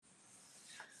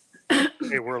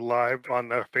Hey, we're live on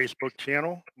the Facebook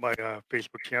channel, my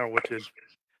Facebook channel, which is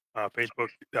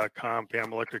facebook.com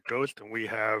Pam Electric Ghost, and we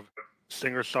have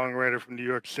singer-songwriter from New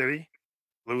York City,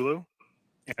 Lulu,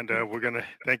 and we're gonna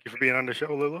thank you for being on the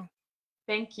show, Lulu.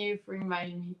 Thank you for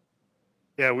inviting me.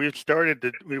 Yeah, we've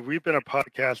been a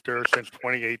podcaster since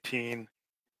 2018,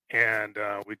 and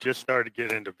we just started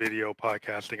getting into video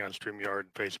podcasting on StreamYard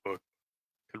and Facebook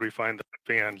because we find that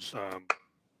fans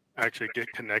actually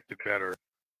get connected better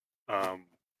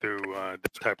through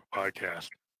this type of podcast.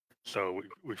 So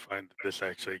we find that this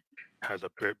actually has a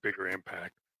bigger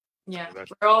impact. Yeah, So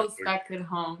we're all that's stuck at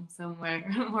home somewhere,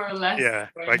 more or less. yeah.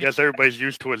 Right I now. guess everybody's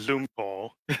used to a Zoom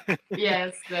call,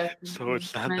 Yes, so definitely.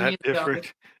 it's not Many that of the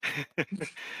others. different.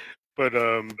 But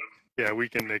yeah, we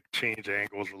can like, change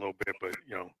angles a little bit, but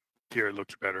here it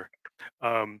looks better.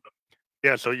 Um,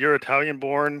 yeah, so you're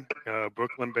Italian-born,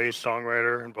 Brooklyn-based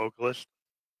songwriter and vocalist.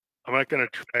 I'm not gonna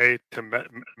try to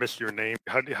miss your name.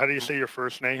 How do you say your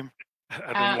first name?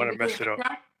 I don't want to mess it up.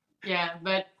 Luca? Yeah,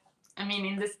 but I mean,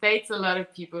 in the States, a lot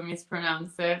of people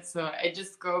mispronounce it, so I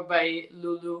just go by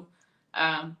Lulu.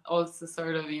 Also,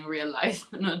 sort of in real life,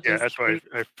 not Yeah, just that's why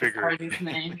I the figured. artist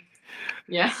name.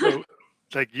 Yeah. So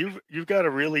it's like you've got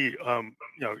a really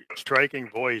striking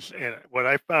voice, and what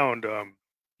I found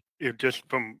it just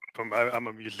I'm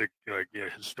a music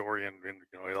historian, and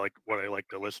I like what I like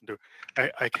to listen to.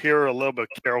 I hear a little bit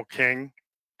of Carole King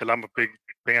because I'm a big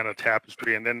fan of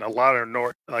Tapestry, and then a lot of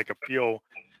I feel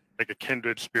like a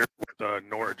kindred spirit with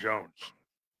Nora Jones.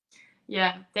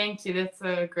 Yeah, thank you. That's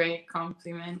a great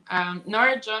compliment.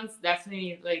 Nora Jones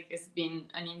definitely has been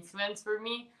an influence for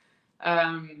me.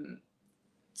 Um,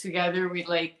 Together with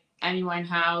Amy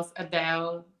Winehouse,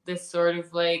 Adele, this sort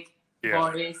of voice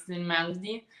and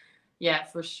melody. Yeah,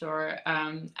 for sure.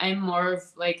 I'm more of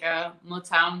a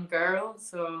Motown girl,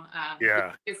 so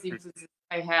the biggest influences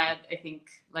I had, I think,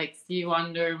 Stevie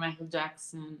Wonder, Michael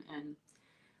Jackson, and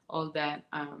all that,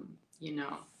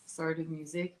 sort of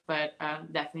music. But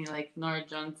definitely Nora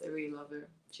Jones, I really love her.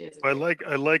 She has I like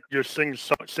your singer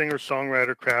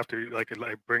songwriter craft.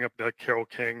 I bring up that Carole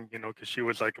King, because she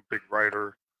was like a big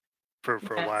writer for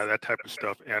a lot of that type of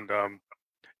stuff. And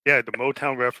yeah, the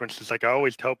Motown references. Like I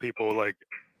always tell people, like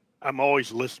I'm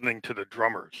always listening to the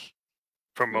drummers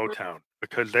from Motown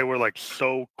because they were like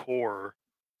so core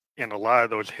in a lot of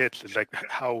those hits. Is like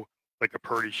how like a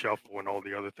Purdy Shuffle and all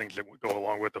the other things that would go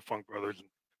along with the Funk Brothers and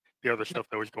the other stuff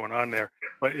that was going on there.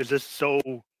 But is this so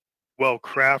well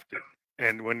crafted?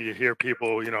 And when you hear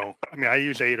people, I mean, I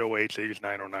use 808s, I use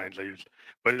 909s,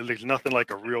 but there's nothing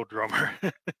like a real drummer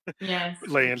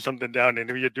laying something down. And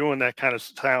if you're doing that kind of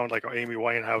sound, like an Amy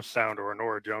Winehouse sound or a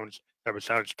Nora Jones type of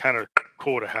sound, it's kind of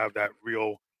cool to have that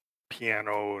real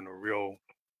piano and a real,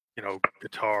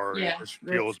 guitar. Yeah, it just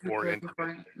feels more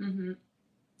intimate. Mm-hmm.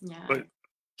 Yeah. But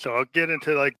so I'll get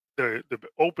into like the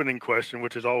opening question,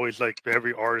 which is always like for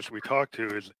every artist we talk to,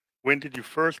 is when did you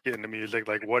first get into music?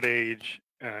 Like what age?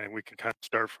 And we can kind of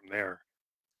start from there.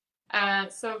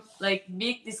 So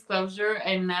big disclosure,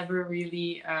 I never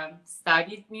really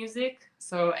studied music.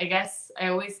 So I guess I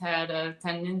always had a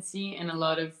tendency and a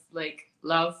lot of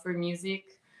love for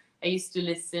music. I used to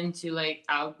listen to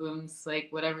albums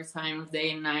whatever time of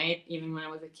day and night, even when I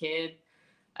was a kid.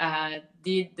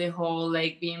 Did the whole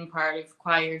being part of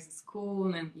choirs at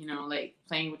school and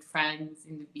playing with friends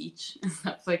in the beach and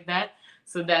stuff like that.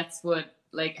 So that's what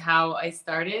how I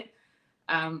started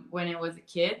when I was a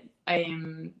kid.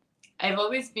 I've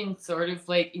always been sort of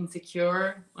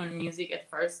insecure on music at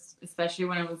first, especially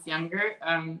when I was younger,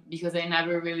 because I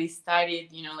never really studied.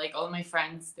 All my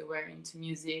friends that were into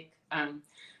music,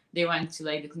 they went to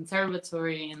the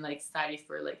conservatory and studied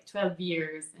for 12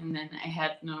 years, and then I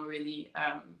had no really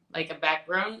a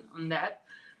background on that.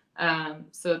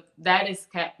 So that has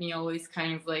kept me always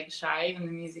kind of shy on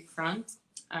the music front.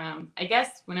 I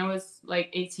guess when I was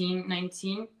 18,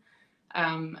 19.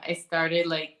 I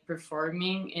started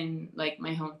performing in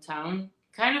my hometown,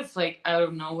 kind of out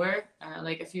of nowhere.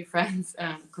 A few friends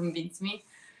convinced me,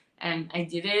 and I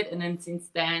did it. And then since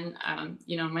then,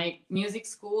 my music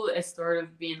school has sort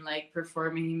of been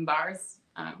performing in bars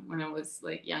when I was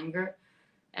younger,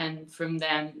 and from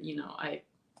then,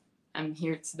 I'm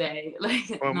here today.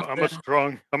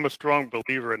 I'm a strong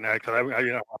believer in that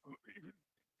because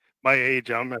my age,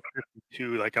 I'm at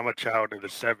 52. Like I'm a child of the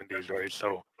 70s, right?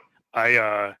 So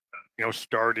I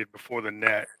started before the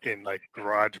net in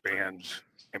garage bands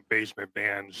and basement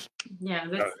bands. Yeah,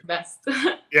 that's the best.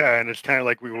 Yeah, and it's kind of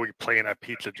like we were playing at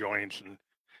pizza joints and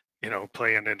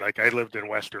playing in I lived in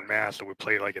Western Mass, so we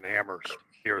played in Amherst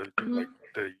here, the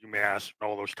UMass and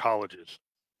all those colleges,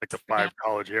 the 5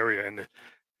 college area, and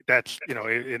that's,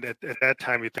 at that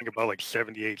time you think about like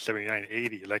 78, 79,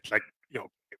 80, like,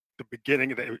 the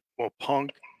beginning of the, well,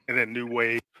 punk and then new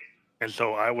wave. And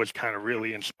so I was kind of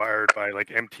really inspired by like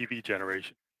MTV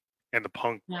generation and the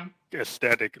punk Yeah.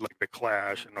 aesthetic, like the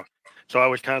Clash. So I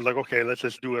was kind of like, okay, let's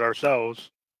just do it ourselves.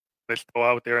 Let's go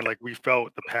out there, and like we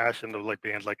felt the passion of like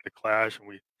bands like the Clash, and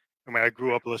I mean, I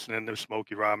grew up listening to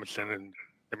Smokey Robinson and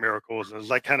the Miracles, and it was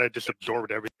like kind of just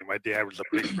absorbed everything. My dad was a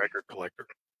big record collector,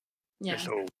 and Yeah.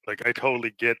 so like I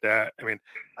totally get that. I mean,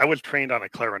 I was trained on a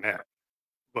clarinet,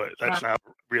 but Wow. that's not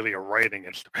really a writing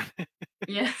instrument.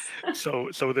 Yes. So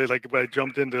they like when I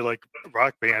jumped into like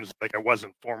rock bands, like I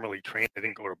wasn't formally trained. I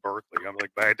didn't go to Berkeley. I'm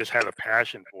like, but I just had a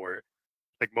passion for it.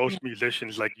 Like Yeah. most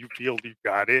musicians, like you feel you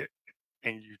got it,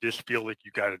 and you just feel like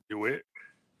you got to do it,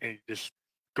 and you just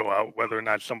go out, whether or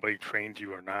not somebody trained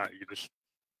you or not.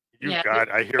 You Yeah.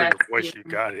 got. I hear Best your voice. You feeling.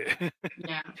 got it.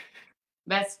 Yeah.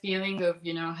 Best feeling of,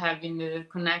 having the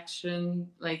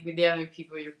connection like with the other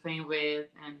people you're playing with,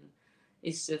 and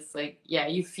it's just like, yeah,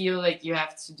 you feel like you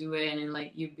have to do it, and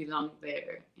like you belong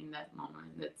there in that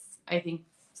moment. That's, I think,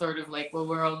 sort of like what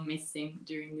we're all missing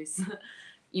during this Yeah.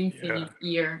 infinite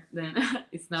year. Then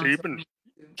it's So now you've been turning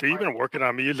so to you've art. been working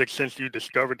on music since you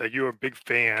discovered that you were a big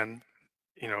fan.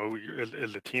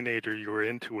 As a teenager, you were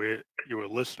into it. You were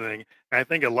listening. And I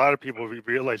think a lot of people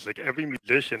realize like every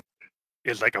musician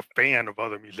is like a fan of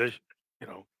other musicians. You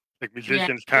know, like Yeah,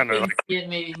 musicians you kind of can like, see it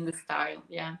maybe in the style.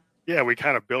 Yeah. yeah, we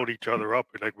kind of build each other up.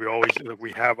 Like we always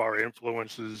we have our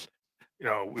influences.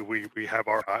 We have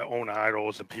our own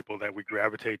idols and people that we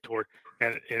gravitate toward,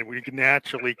 and we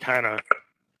naturally kind of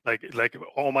like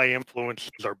all my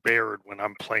influences are bared when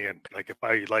I'm playing. Like if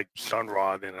I like Sun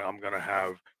Ra, then I'm gonna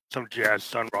have some jazz.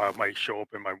 Sun Ra might show up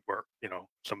in my work.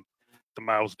 The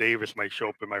Miles Davis might show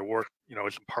up in my work.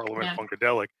 Some Parliament Yeah.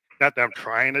 Funkadelic. Not that I'm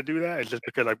trying to do that. It's just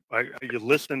because you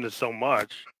listen to so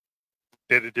much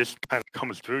that it just kind of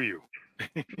comes through you.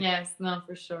 Yes, no,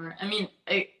 for sure. I mean,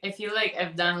 I feel like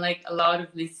I've done like a lot of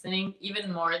listening,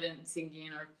 even more than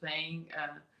singing or playing.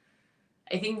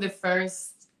 I think the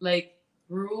first like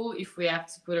rule, if we have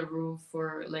to put a rule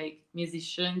for like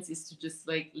musicians, is to just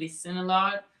like listen a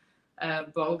lot,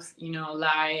 both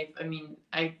live. I mean,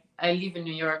 I live in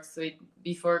New York, so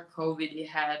before COVID, it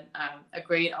had a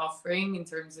great offering in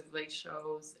terms of like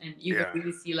shows, and you Yeah, could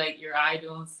really see like your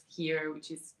idols here,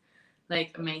 which is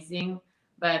like amazing.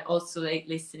 But also like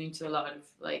listening to a lot of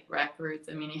like records.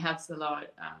 I mean, it helps a lot,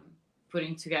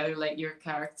 putting together like your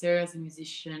character as a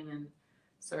musician and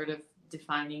sort of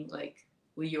defining like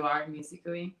who you are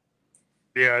musically.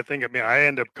 yeah. I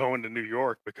end up going to New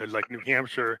York because like New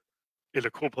Hampshire is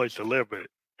a cool place to live, but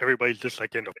everybody's just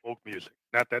like into folk music.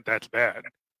 Not that that's bad.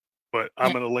 But Yeah,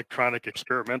 I'm an electronic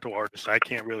experimental artist. I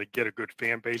can't really get a good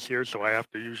fan base here, so I have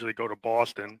to usually go to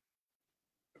Boston,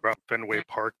 around Fenway yeah,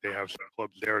 Park. They have some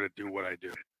clubs there to do what I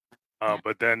do. yeah,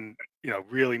 But then,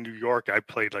 really New York, I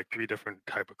played like three different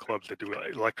type of clubs that do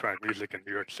electronic music in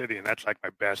New York City, and that's like my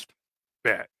best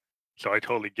bet. So I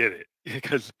totally get it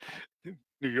because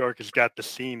New York has got the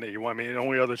scene that you want. I mean, the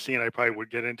only other scene I probably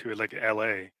would get into is like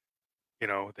LA,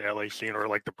 the LA scene, or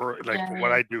like like for what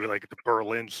yeah, I do, like the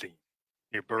Berlin scene.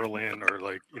 Berlin, or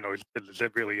like, is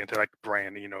it really into like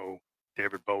Brian,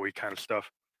 David Bowie kind of stuff.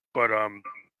 But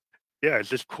yeah, it's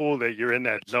just cool that you're in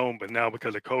that zone, but now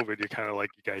because of COVID, you're kind of like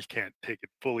you guys can't take it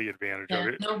fully advantage of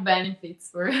yeah. it. No benefits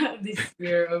for this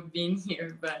year of being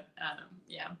here, but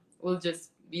yeah, we'll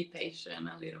just be patient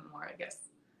a little more, I guess.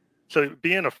 So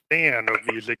being a fan of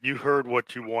music, you heard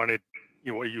what you wanted,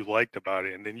 what you liked about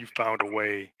it, and then you found a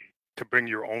way to bring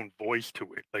your own voice to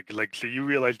it. So you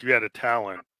realized you had a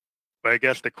talent, but I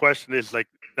guess the question is like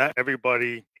not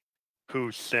everybody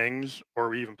who sings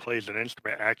or even plays an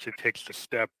instrument actually takes the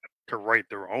step to write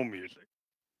their own music.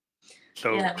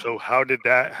 So Yeah. so how did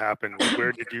that happen?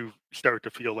 Where did you start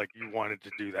to feel like you wanted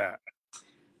to do that?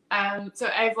 So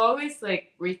I've always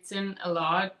like written a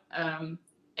lot.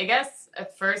 I guess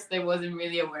at first I wasn't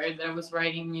really aware that I was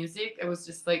writing music. I was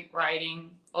just like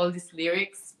writing all these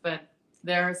lyrics, but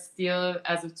they're still,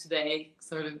 as of today,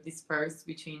 sort of dispersed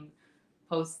between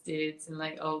post-its and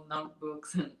like old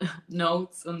notebooks and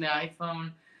notes on the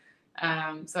iPhone.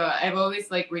 So I've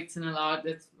always like written a lot,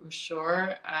 that's for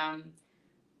sure.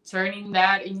 Turning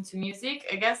that into music,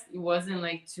 I guess it wasn't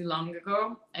like too long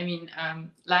ago. I mean,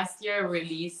 last year I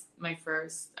released my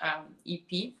first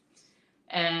EP,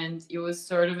 and it was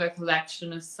sort of a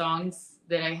collection of songs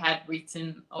that I had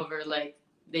written over like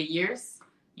the years.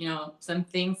 Some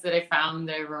things that I found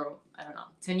that I wrote, I don't know,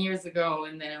 10 years ago,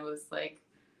 and then I was like,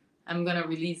 I'm gonna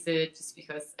release it just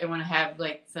because I want to have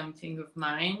like something of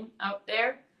mine out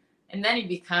there. and then it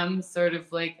becomes sort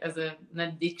of like as an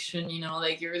addiction, you know,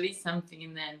 like you release something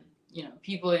and then, you know,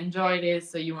 people enjoy this,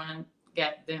 so you want to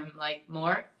get them like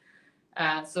more.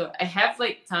 So I have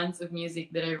like tons of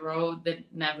music that I wrote that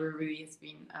never really has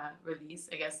been released.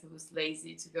 I guess I was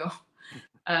lazy to go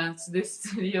to the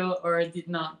studio, or did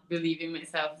not believe in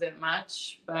myself that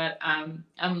much. But I'm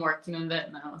working on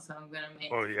that now, so I'm gonna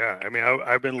make. Oh yeah, I mean,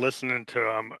 I've been listening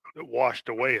to "Washed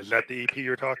Away." Is that the EP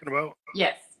you're talking about?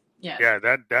 Yes. Yeah. Yeah,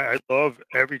 that I love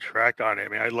every track on it. I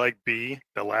mean, I like "B,"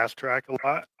 the last track, a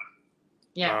lot.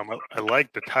 Yeah. I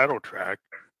like the title track.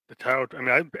 The title. I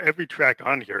mean, every track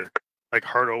on here, like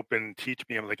 "Heart Open," "Teach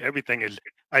Me," I'm like everything is.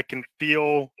 I can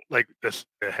feel like this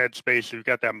the headspace. You've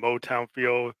got that Motown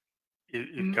feel.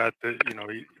 You've Mhm. got the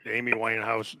the Amy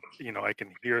Winehouse. You know, I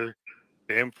can hear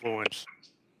the influence.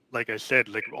 Like I said,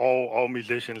 like all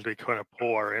musicians, we kind of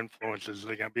pull our influences.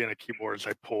 Like I'm being a keyboardist,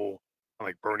 I pull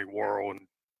like Bernie Worrell and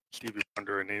Stevie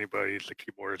Wonder and anybody as a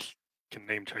keyboardist can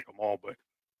name check them all. But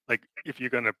like if you're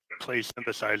gonna play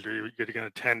synthesizer, you're gonna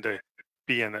tend to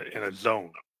be in a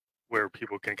zone where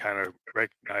people can kind of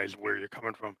recognize where you're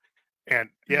coming from. And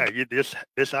yeah,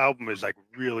 this album is like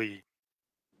really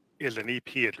is an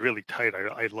EP. It's really tight.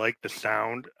 I like the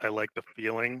sound. I like the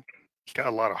feeling. It's got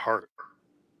a lot of heart.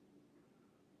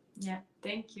 Yeah.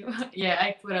 Thank you. Yeah,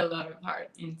 I put a lot of heart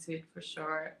into it for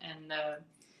sure, and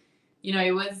you know,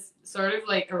 it was sort of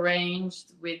like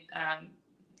arranged with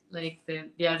like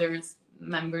the other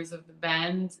members of the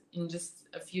band in just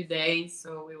a few days.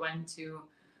 So we went to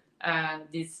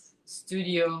this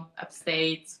studio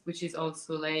upstate, which is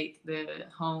also like the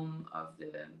home of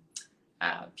the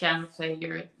piano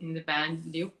player in the band,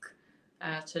 Luke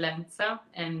Celenza,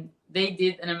 and they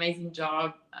did an amazing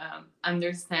job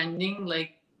understanding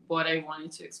like what I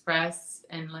wanted to express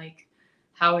and like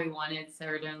how I wanted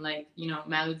certain like, you know,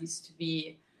 melodies to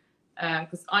be.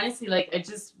 Because honestly, like I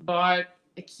just bought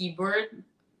a keyboard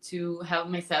to help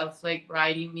myself like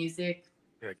writing music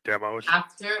Like demos.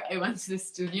 after I went to the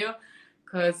studio,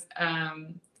 because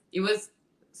it was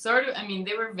sort of, I mean,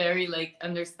 they were very like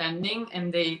understanding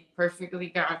and they perfectly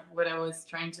got what I was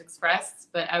trying to express,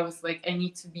 but I was like, I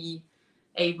need to be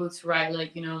able to write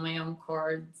like, you know, my own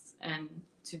chords and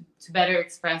to better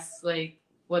express like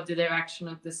what the direction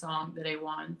of the song that I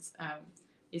want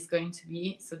is going to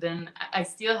be. So then I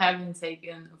still haven't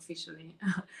taken officially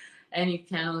any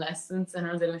piano lessons. I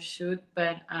know that I should,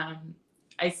 but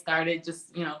I started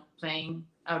just, you know, playing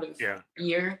out of Yeah.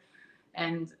 ear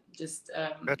and just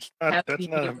That's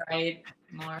helping not me a write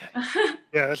more.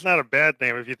 yeah, that's not a bad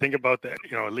thing. If you think about that,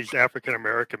 you know, at least African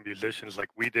American musicians, like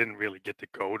we didn't really get to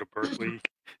go to Berkeley.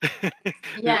 the,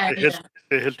 Yeah, the, his, yeah.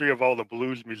 the history of all the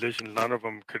blues musicians, none of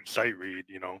them could sight read.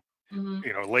 Hmm.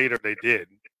 You know, later they did.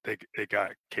 They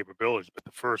got capabilities, but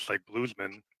the first like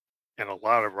bluesmen and a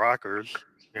lot of rockers,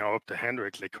 you know, up to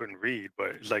Hendrix, they couldn't read. But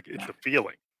it's like it's a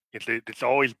feeling. It's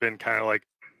always been kind of like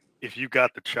if you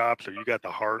got the chops or you got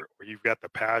the heart or you've got the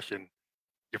passion,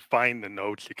 you find the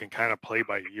notes, you can kind of play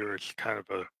by ear. It's kind of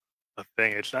a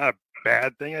thing. It's not a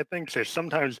bad thing, I think. So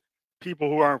sometimes people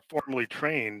who aren't formally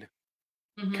trained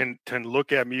Hmm. can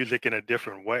look at music in a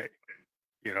different way.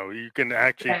 You know, you can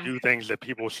actually Yeah. do things that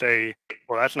people say,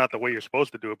 well, that's not the way you're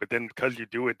supposed to do it. But then because you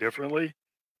do it differently,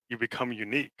 you become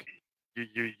unique.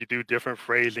 You do different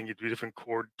phrasing, you do different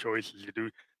chord choices, you do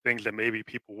things that maybe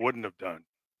people wouldn't have done.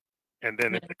 And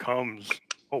then Yeah. it becomes,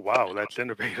 oh wow, that's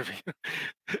innovative.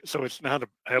 So it's not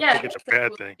I don't Yeah, think it's that's a a bad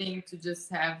cool thing. thing to just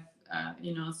have,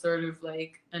 you know, sort of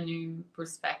like a new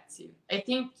perspective. I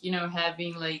think, you know,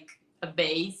 having like a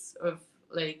base of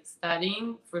like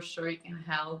studying for sure it can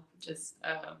help just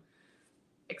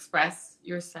express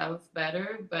yourself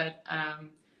better. But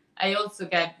I also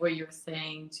get what you're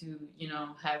saying to, you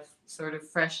know, have sort of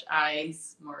fresh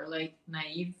eyes, more like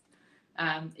naive.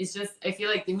 It's just I feel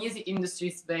like the music industry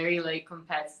is very like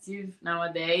competitive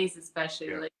nowadays,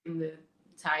 especially Yeah. like in the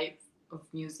type of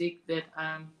music that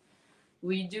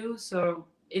we do. So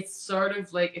it's sort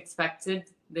of like expected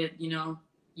that you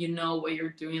know what you're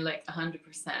doing like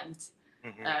 100%,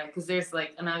 Hmm. because there's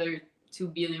like another 2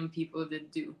 billion people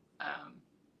that do.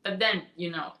 But then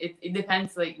it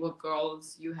depends like what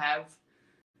goals you have.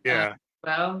 Uh, Yeah.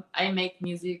 well, I make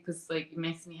music because like it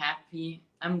makes me happy.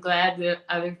 I'm glad that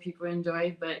other people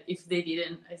enjoy, but if they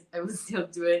didn't, I would still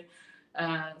do it.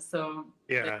 So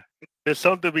like, Yeah. There's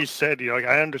something to be said, you know, like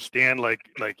I understand like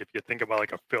if you think about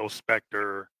like a Phil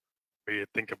Spector or you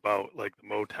think about like the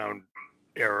Motown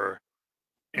era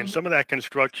and mhm, some of that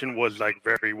construction was like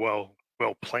very well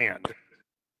planned.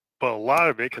 But a lot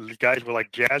of it, because these guys were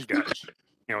like jazz guys,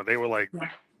 you know, they were like yeah,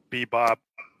 bebop,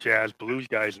 jazz, blues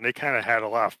guys, and they kind of had a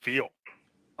lot of feel.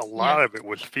 A yeah, lot of it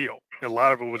was feel. A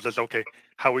lot of it was just okay.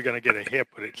 how we're gonna get a hit,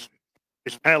 but it's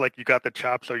kind of like you got the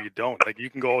chops or you don't. Like you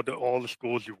can go to all the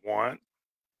schools you want,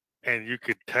 and you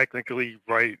could technically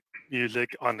write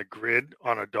music on the grid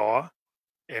on a DAW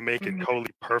and make it Mhm.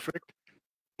 totally perfect.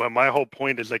 But my whole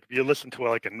point is like if you listen to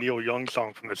like a Neil Young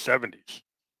song from the '70s,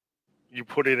 you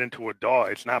put it into a DAW,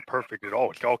 it's not perfect at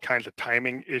all. It's got all kinds of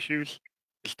timing issues.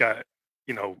 It's got,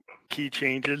 you know, key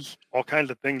changes, all kinds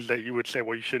of things that you would say,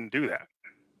 well, you shouldn't do that.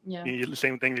 Yeah. The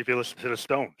same thing if you listen to the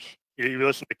Stones. You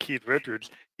listen to Keith Richards,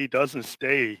 he doesn't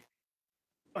stay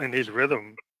in his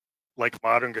rhythm like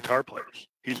modern guitar players.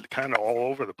 He's kind of all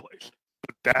over the place.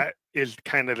 But that is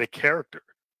kind of the character.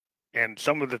 And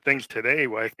some of the things today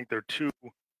where I think they're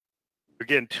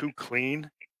getting too clean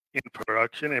in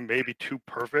production and maybe too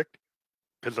perfect.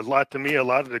 Because to me, a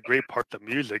lot of the great parts of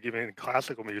music, even in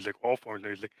classical music, all forms of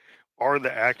music, are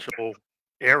the actual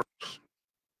errors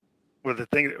or the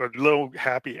thing or little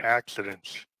happy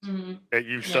accidents Hmm. that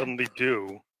you Yeah. suddenly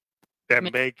do that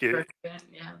make it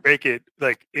Perfect. Yeah.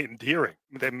 like endearing,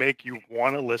 that make you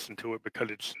want to listen to it because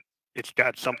it's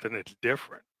got something that's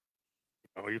different.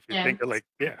 You know, if you Yeah. think of like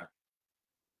Yeah.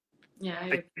 I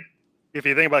like agree. if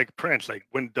you think about like Prince, like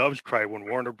when Doves Cry, when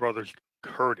Warner Brothers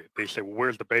heard it, they said, well,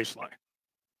 "Where's the bass line?"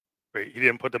 Right? He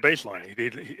didn't put the bass line.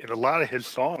 And a lot of his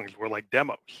songs were like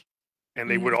demos, and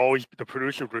they would Mhm. always the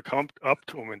producers would come up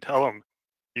to him and tell him,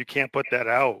 "You can't put that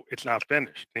out. It's not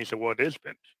finished." And he said, "Well, it is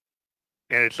finished."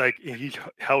 And it's like he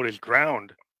held his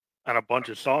ground on a bunch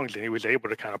of songs, and he was able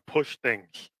to kind of push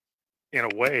things in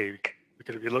a way.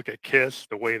 Because if you look at Kiss,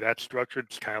 the way that's structured,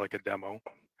 it's kind of like a demo.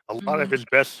 A lot of Mhm. his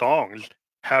best songs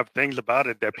have things about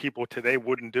it that people today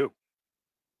wouldn't do.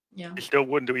 Yeah. They still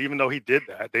wouldn't do, even though he did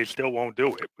that. They still won't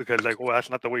do it because, like, well, that's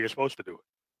not the way you're supposed to do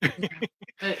it. Yeah.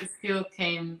 But it still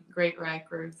came great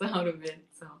records out of it.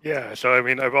 So. Yeah, so I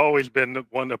mean, I've always been the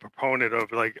proponent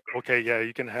of like, okay, yeah,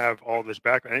 you can have all this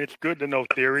background, and it's good to know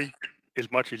theory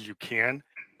as much as you can,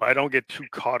 but I don't get too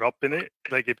caught up in it.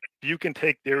 Like, if you can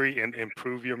take theory and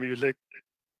improve your music,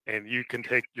 and you can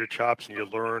take your chops and you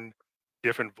learn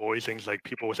different voicings, like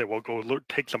people will say, well, go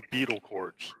take some Beatle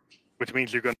chords, which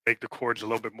means you're going to make the chords a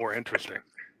little bit more interesting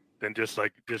than just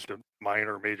a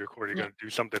minor or major chord. You're Yeah. going to do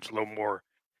something that's a little more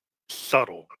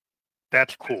subtle.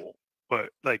 That's cool,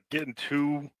 but like getting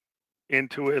too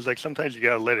into it is like sometimes you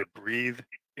gotta let it breathe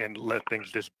and let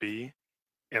things just be.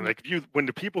 And Yeah. like when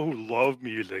the people who love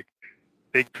music,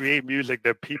 they create music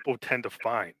that people tend to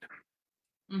find.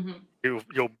 Mhm.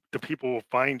 The people will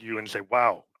find you and say,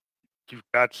 "Wow, you've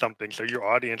got something." So your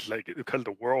audience, like because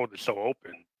the world is so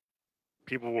open,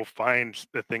 people will find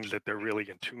the things that they're really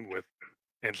in tune with.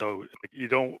 And so like, you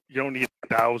don't need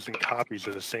 1,000 copies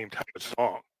of the same type of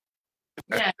song.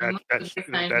 That Yeah. And that most of that's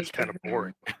the time that's it kind of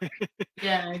boring. doesn't.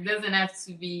 Yeah, it doesn't have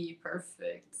to be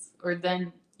perfect, or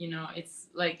then it's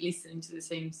like listening to the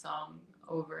same song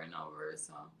over and over.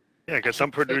 So Yeah, because I'm some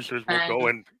a big producers will fan go of.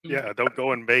 and they'll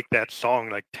go and make that song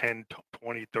like 10,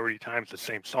 20, 30 times the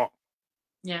same song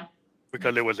Yeah. Yeah.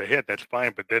 because it was a hit. That's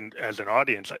fine. But then as an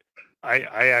audience, I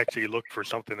actually look for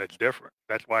something that's different.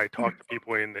 That's why I talk to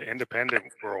people in the independent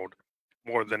world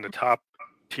more than the top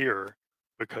tier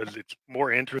because it's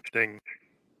more interesting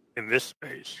in this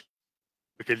space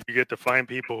because you get to find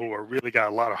people who are really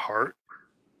got a lot of heart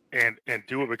and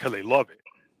do it because they love it,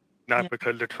 not Yeah.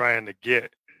 because they're trying to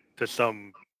get to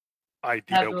some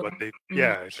idea Level. what they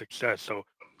Mhm. success. So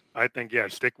I think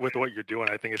stick with what you're doing.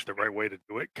 I think it's the right way to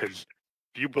do it because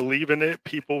if you believe in it,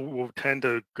 people will tend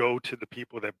to go to the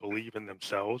people that believe in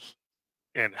themselves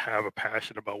and have a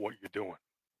passion about what you're doing.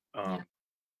 Yeah. um,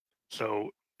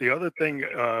 so the other thing,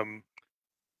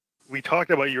 we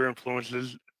talked about your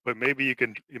influences, but maybe you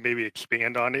can maybe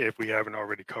expand on it if we haven't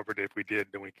already covered it. If we did,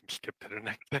 then we can skip to the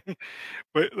next thing.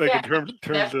 But like Yeah. in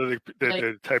terms of Like,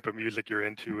 the type of music you're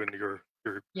into and your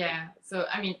yeah. So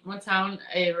I mean, Motown,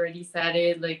 I already said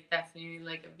it. Like, definitely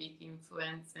like a big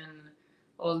influence, and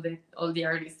all the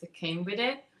artists that came with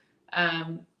it.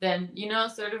 Then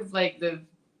sort of like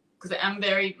because I'm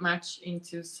very much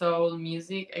into soul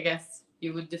music. I guess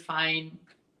you would define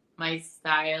my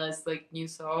style as like new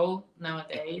soul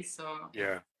nowadays. So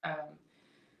yeah. um,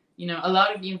 a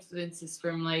lot of influences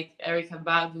from like Erica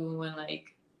Badu and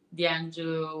like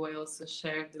D'Angelo. I also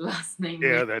share the last name with.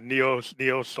 Yeah, that neo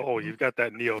soul. You've got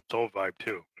that neo soul vibe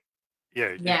too.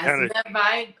 Yeah, you Yeah, so kind of. that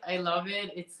vibe, I love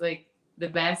it. It's like the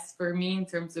best for me in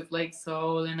terms of like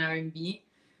soul and R&B.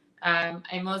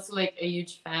 I'm also like a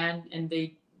huge fan, and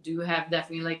they do have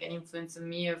definitely like an influence on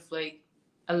me of like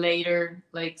a later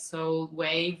like soul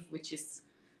wave, which is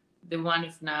the one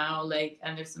of now, like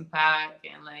Anderson .Paak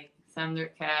and like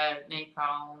Thundercat,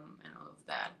 Napalm, and all of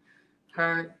that.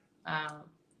 Her,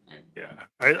 and Yeah,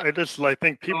 I just like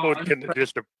think so people on. can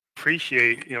just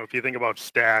appreciate, if you think about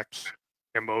Stax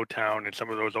and Motown and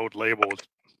some of those old labels,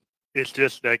 it's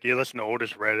just like you listen to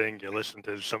Otis Redding, you listen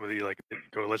to some of the like,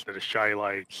 go listen to the Shy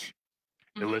Lights,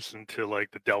 you Mhm. listen to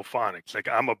like the Delphonics. Like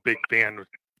I'm a big fan of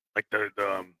like the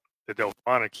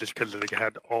Delphonics just because they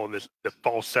had all this the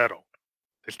falsetto.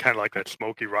 It's kind of like that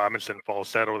Smokey Robinson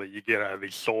falsetto that you get out of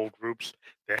these soul groups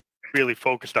that really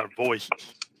focused on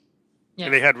voices. And Yeah.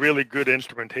 they had really good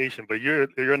instrumentation, but you're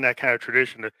in that kind of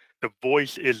tradition that the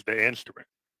voice is the instrument.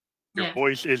 Your Yeah.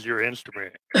 voice is your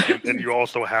instrument, and then you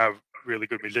also have really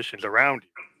good musicians around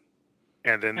you,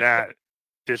 and then that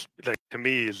just like to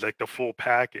me is like the full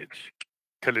package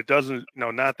because it doesn't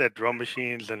not that drum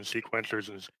machines and sequencers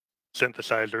and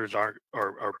synthesizers are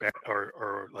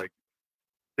like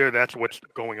there that's what's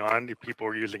going on. The people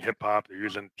are using hip hop, they're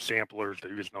using samplers,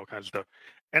 they're using all kinds of stuff,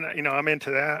 and I'm into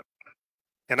that,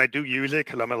 and I do use it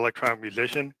because I'm an electronic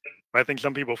musician. But I think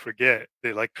some people forget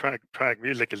that electronic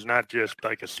music is not just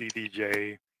like a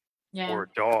CDJ Yeah. or a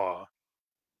DAW.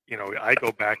 I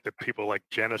go back to people like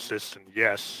Genesis and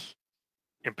Yes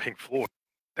and Pink Floyd.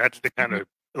 That's the kind Mhm. of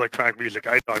electronic music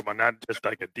I talk about, not just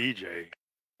like a DJ,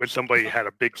 but somebody had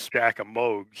a big stack of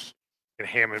Moogs and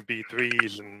Hammond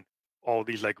B3s and all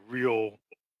these like real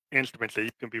instruments that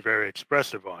you can be very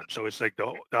expressive on. So it's like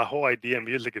the whole idea in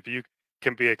music, if you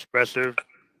can be expressive,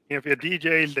 if you're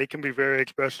DJs, they can be very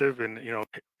expressive, and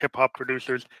hip hop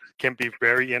producers can be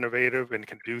very innovative and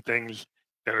can do things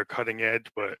that are cutting edge.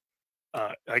 But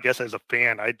I guess as a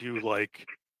fan, I do like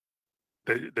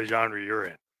the genre you're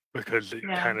in because it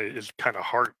Yeah. kind of is kind of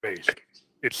heart based.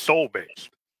 It's soul based,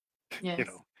 you Yes.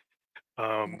 know.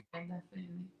 Yeah, Um, definitely.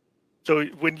 so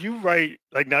when you write,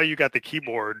 like now you got the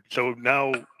keyboard. So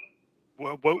now,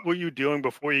 what were you doing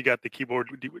before you got the keyboard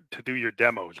to do your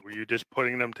demos? Were you just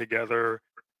putting them together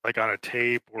like on a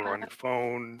tape or on your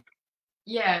phone?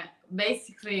 Yeah,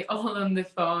 basically all on the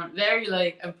phone. Very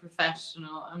like a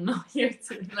professional. I'm not here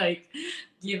to like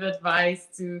give advice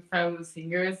to fellow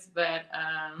singers, but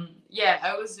yeah,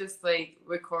 I was just like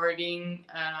recording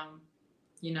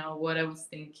what I was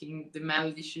thinking the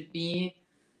melody should be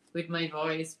with my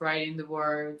voice, writing the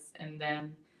words, and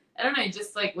then I don't know,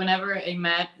 just like whenever I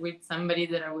met with somebody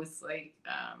that I was like,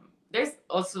 there's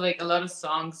also like a lot of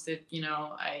songs that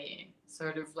I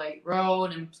sort of like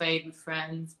wrote and played with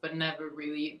friends, but never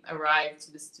really arrived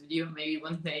to the studio. Maybe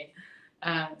one day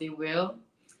they will.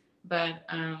 But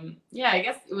yeah, I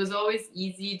guess it was always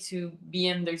easy to be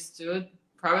understood,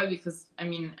 probably because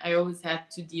I always had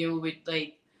to deal with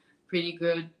like pretty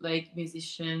good like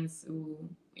musicians who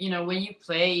when you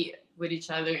play with each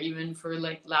other even for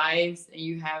like lives and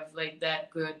you have like that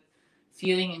good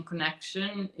feeling and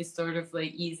connection, it's sort of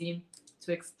like easy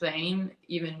to explain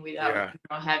even without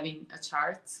Yeah, having a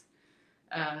chart.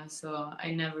 So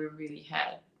I never really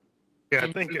had yeah. I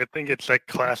any. think I think it's like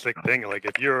classic thing. Like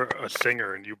if you're a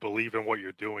singer and you believe in what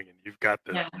you're doing and you've got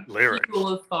the Yeah, people lyrics.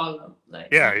 will follow. Like,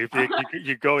 Yeah, if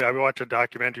you go, I watched a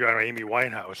documentary on Amy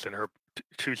Winehouse and her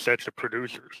two sets of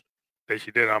producers that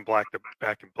she did on Back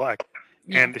in Black,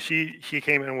 yeah. and she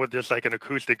came in with just like an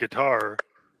acoustic guitar,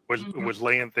 Mhm. was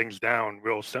laying things down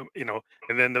real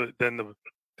and then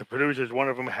the producers, one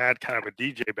of them had kind of a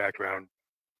DJ background,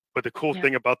 but the cool Yeah.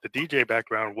 thing about the DJ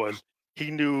background was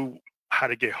he knew how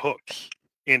to get hooks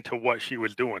into what she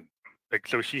was doing. Like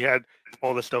so, she had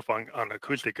all the stuff on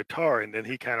acoustic guitar, and then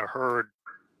he kind of heard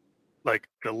like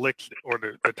the licks or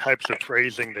the types of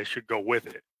phrasing that should go with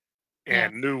it Yeah.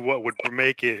 and knew what would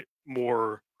make it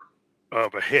more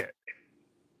of a hit.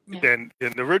 Yeah. Then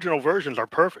the original versions are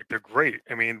perfect. They're great.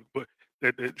 I mean, but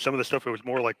some of the stuff it was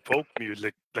more like folk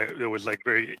music. That it was like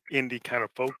very indie kind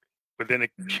of folk, but then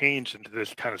it Mhm. changed into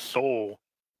this kind of soul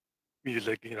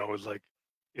music. It was like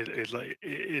it's like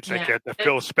Yeah. that the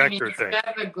Phil Spector If you thing.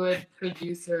 have a good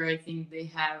producer, I think they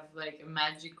have like a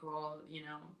magical,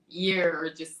 ear or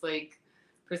just like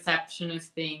perception of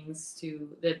things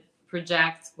to that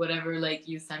project whatever like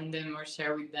you send them or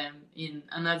share with them in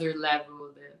another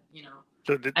level that,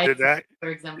 So I, did that for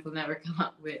example, never come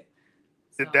up with.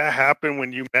 So Did that happen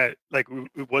when you met? Like,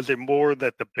 was it more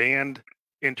that the band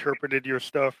interpreted your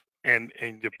stuff and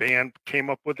the band came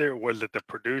up with it, or was it the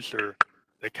producer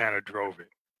that kind of drove it?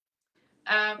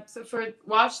 So for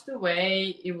Watch the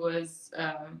Way, it was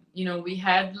we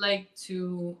had like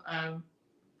two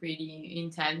pretty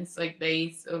intense like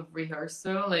days of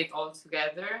rehearsal like all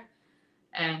together,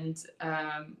 and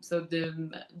so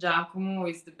the Giacomo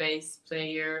is the bass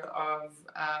player of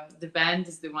the band,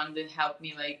 is the one that helped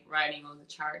me like writing all the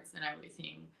charts and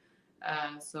everything.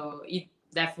 So it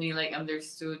definitely like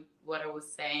understood what I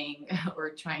was saying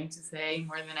or trying to say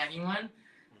more than anyone.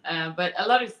 But a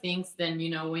lot of things, then,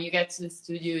 when you get to the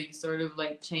studio, you sort of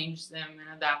like change them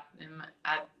and adapt them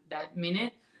at that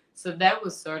minute. So that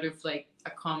was sort of like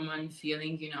a common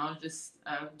feeling, just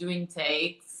doing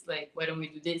takes, like, why don't we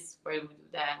do this? Why don't we do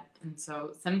that? And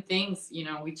so some things,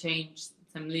 we changed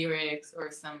some lyrics or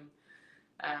some,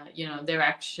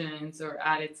 directions, or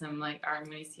added some like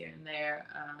harmonies here and there.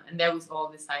 And that was all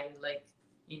decided like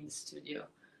in the studio.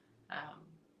 Um,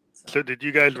 So did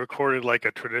you guys record it like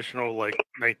a traditional like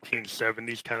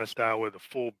 1970s kind of style where the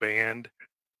full band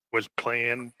was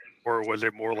playing, or was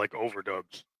it more like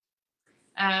overdubs?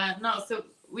 No, so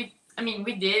we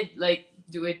did like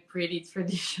do it pretty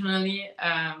traditionally.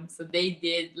 So they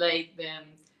did like the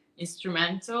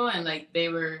instrumental, and like they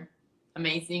were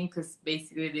amazing because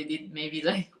basically they did maybe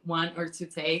like one or two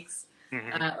takes.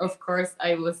 Mm-hmm. Of course,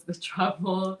 I was the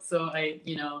trouble, so I,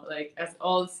 like as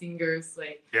all singers,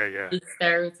 like Yeah. the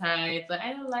stereotype, like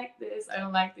I don't like this, I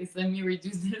don't like this, let me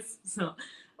redo this. So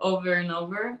over and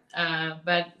over.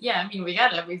 But yeah, we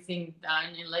got everything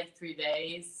done in like 3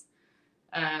 days,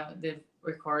 the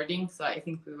recording. So I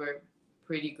think we were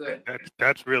pretty good.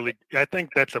 That's really. I think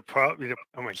that's a problem.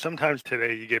 I mean, sometimes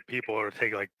today you get people that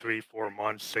take like 3, 4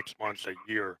 months, 6 months, a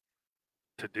year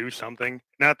to do something.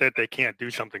 Not that they can't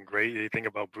do something great. You think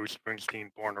about Bruce Springsteen,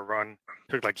 Born to Run,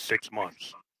 took like 6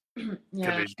 months because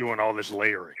Yeah, he's doing all this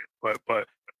layering. But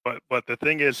the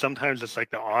thing is, sometimes it's like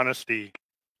the honesty.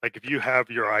 Like if you have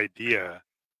your idea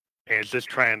and it's just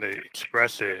trying to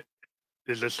express it,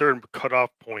 there's a certain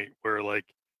cutoff point where like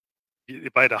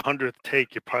by the 100th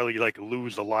take, you probably like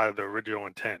lose a lot of the original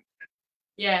intent.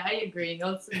 yeah, I agree.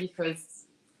 Also because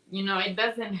it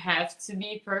doesn't have to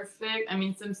be perfect.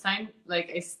 Sometimes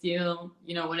like I still,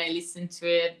 when I listen to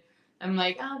it, I'm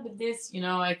like, but this,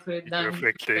 I could have You could have done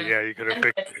fixed it. different. Yeah, you could have And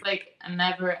fixed it's it. like a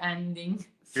never-ending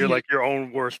You're feeling. like your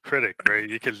own worst critic, right?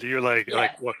 Because you're like,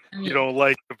 Yes, well, I you mean, don't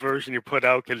like the version you put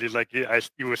out because you're like, yeah,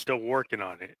 you were still working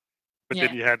on it. But then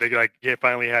yeah, you had to like, you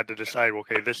finally had to decide,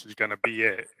 okay, this is gonna be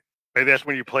it. Maybe that's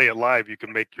when you play it live, you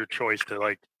can make your choice to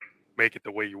like make it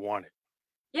the way you want it.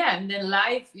 yeah. And then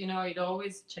live, it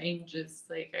always changes.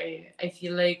 Like I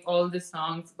feel like all the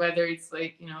songs, whether it's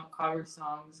like cover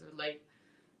songs or like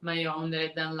my own that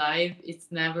I've done live, it's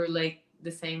never like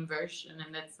the same version,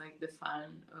 and that's like the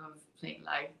fun of playing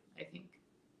live, I think.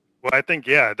 Well, I think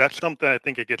yeah, that's something I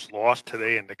think it gets lost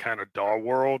today in the kind of DAW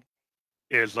world.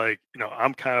 Is like,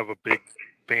 I'm kind of a big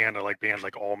fan of like bands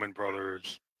like Allman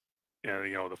Brothers and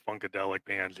the funkadelic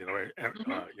bands,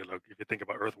 Mm-hmm. if you think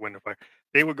about Earth, Wind and Fire,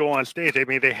 they would go on stage. I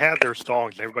mean, they had their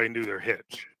songs, and everybody knew their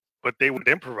hits, but they would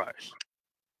improvise,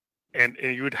 and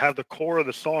you would have the core of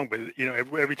the song, but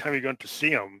every time you went to see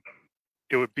them,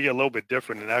 it would be a little bit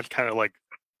different, and that's kind of like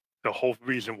the whole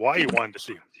reason why you wanted to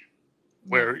see them. Yeah,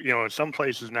 Where in some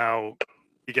places now,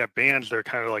 you got bands that are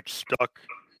kind of like stuck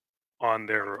on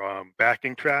their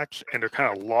backing tracks, and they're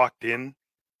kind of locked in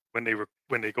when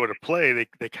they go to play,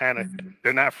 they kind of mm-hmm.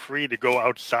 they're not free to go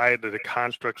outside of the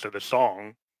constructs of the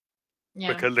song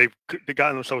Yeah, because they've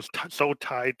gotten themselves so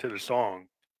tied to the song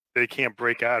they can't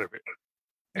break out of it.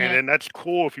 And yeah, then that's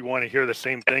cool if you want to hear the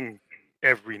same thing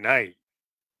every night.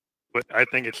 But I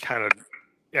think it's kind of,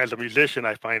 as a musician,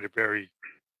 I find it very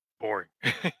boring.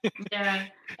 yeah.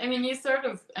 You sort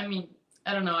of. I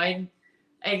don't know.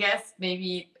 I guess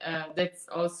maybe that's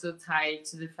also tied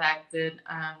to the fact that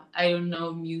I don't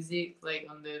know music like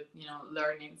on the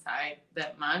learning side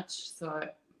that much. So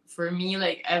for me,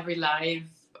 like every live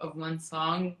of one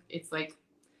song, it's like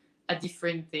a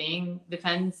different thing.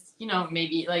 Depends,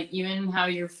 maybe like even how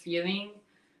you're feeling.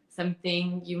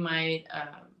 Something you might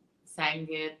sang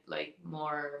it like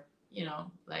more,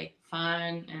 like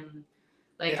fun and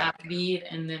like Yeah, upbeat,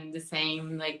 and then the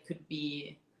same like could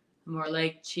be more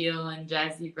like chill and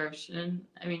jazzy version.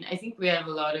 I think we have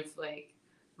a lot of like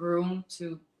room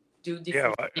to do yeah,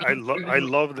 different I things. love I Even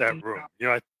love that room.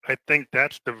 I think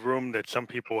that's the room that some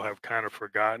people have kind of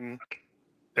forgotten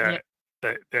yeah,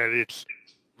 that that it's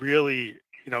really,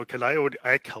 because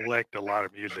I collect a lot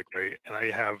of music, right? And I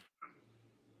have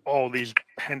all these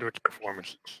Hendrix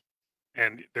performances.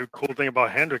 And the cool thing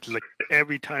about Hendrix is like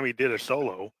every time he did a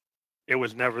solo, it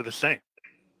was never the same.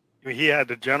 I mean, he had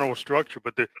the general structure,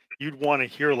 but you'd want to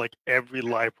hear like every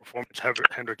live performance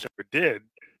Hendrix ever did.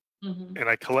 hmm, And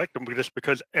I collect them just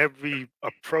because every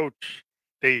approach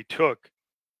they took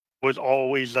was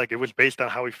always like it was based on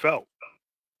how he felt.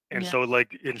 And yeah, so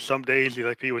like in some days,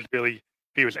 if he was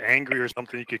angry or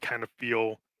something, you could kind of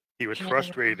feel he was yeah,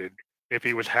 frustrated. If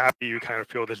he was happy, you kind of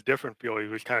feel this different feel. He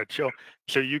was kind of chill.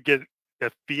 So you get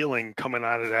that feeling coming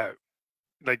out of that,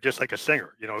 like just like a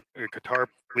singer,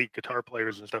 lead guitar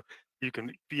players and stuff. You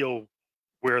can feel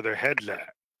where their head's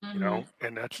at. Mm-hmm.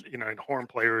 and that's, and horn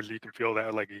players, you can feel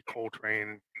that, like a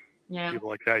Coltrane, Yeah. people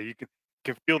like that, you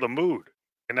can feel the mood.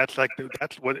 And that's like,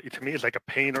 that's what to me is like a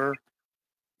painter,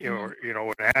 Mm-hmm.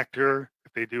 or, an actor,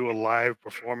 if they do a live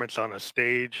performance on a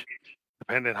stage,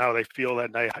 depending how they feel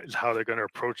that night is how they're going to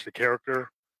approach the character.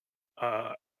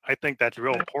 Uh, I think that's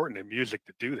real important in music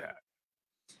to do that.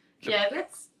 So, Yeah,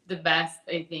 that's the best,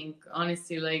 I think.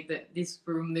 Honestly, like this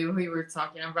room that we were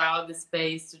talking about, the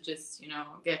space to just,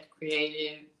 get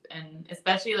creative. And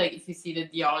especially like if you see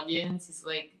that the audience is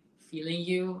like feeling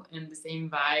you and the same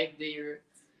vibe that you're,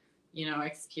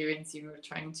 experiencing or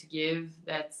trying to give,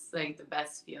 that's like the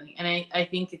best feeling. And I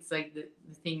think it's like the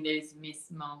thing that is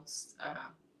missed most.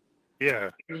 yeah,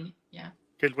 Yeah.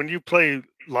 because when you play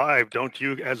live, don't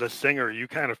you, as a singer, you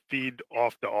kind of feed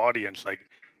off the audience. Like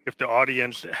if the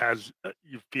audience has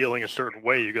you feeling a certain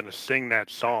way, you're going to sing that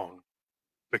song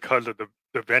because of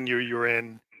the venue you're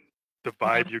in, the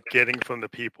Yeah. vibe you're getting from the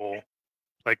people,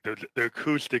 like the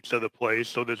acoustics of the place.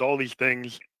 So there's all these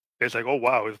things. It's like, oh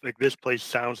wow, it's like this place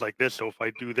sounds like this. So if I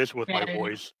do this with my Yeah.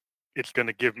 voice, it's going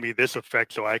to give me this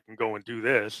effect. So I can go and do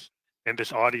this. And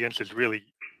this audience is really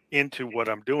into what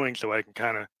I'm doing. So I can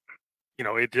kind of,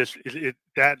 it just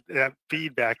that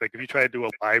feedback. Like if you try to do a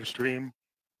live stream,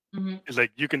 Mm-hmm. it's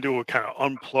like you can do a kind of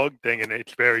unplugged thing, and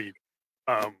it's very,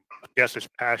 I guess it's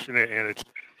passionate and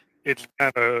it's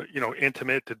kind of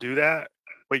intimate to do that,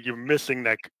 but you're missing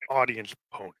that audience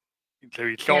component. So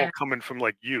it's all Yeah. coming from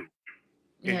like you,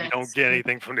 and you Yeah. don't get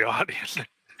anything from the audience.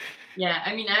 Yeah,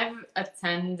 I mean, I've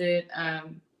attended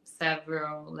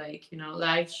several like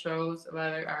live shows of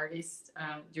other artists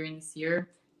during this year.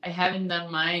 I haven't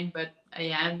done mine, but I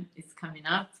am. It's coming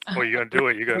up. Well, you're gonna do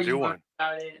it. You're Tell gonna you do more one.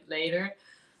 about it later.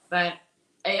 But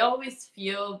I always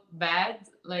feel bad,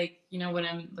 like when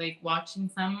I'm like watching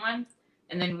someone,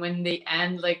 and then when they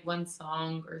end like one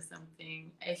song or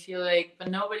something, I feel like, but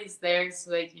nobody's there,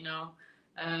 so like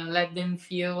let them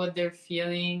feel what they're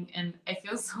feeling. And I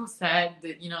feel so sad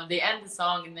that they end the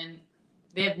song and then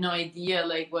they have no idea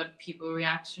like what people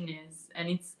reaction is, and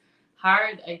it's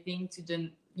hard, I think, to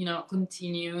then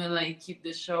continue and like keep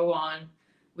the show on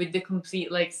with the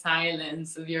complete like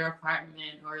silence of your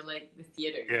apartment or like the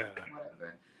theater, Yeah,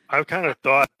 whatever. I've kind of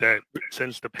thought that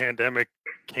since the pandemic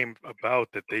came about,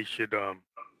 that they should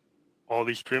all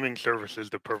these streaming services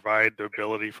to provide the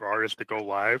ability for artists to go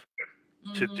live,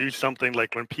 to Mm-hmm. do something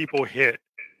like when people hit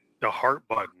the heart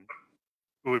button,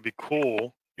 it would be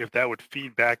cool if that would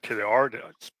feed back to the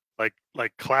artist, like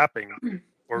clapping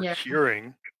or Yeah.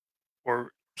 cheering,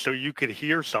 or so you could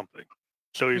hear something.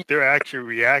 So Yeah. if they're actually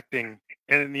reacting,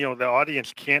 and the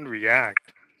audience can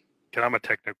react, because I'm a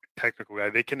technical guy,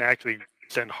 they can actually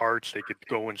send hearts. They could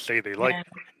go and say they like, Yeah.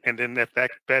 and then if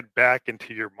that fed back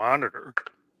into your monitor,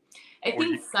 I or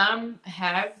you, think some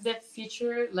have that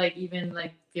feature, like even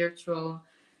like virtual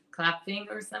clapping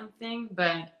or something.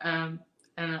 But I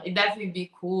don't know. It'd definitely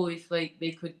be cool if like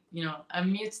they could,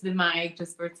 unmute the mic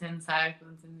just for 10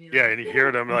 seconds and be yeah, like, and you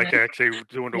hear them and like then actually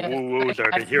doing the yeah, woo woos, like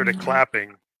or they hear the clapping.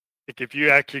 clapping. Like if you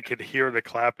actually could hear the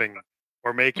clapping,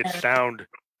 or make it Yeah, sound,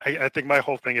 I think my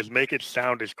whole thing is make it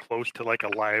sound as close to like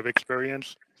a live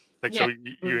experience. Like yeah, so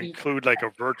would you be include like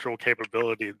a virtual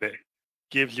capability that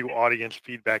gives you audience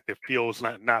feedback that feels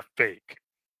not fake,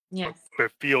 but, yes,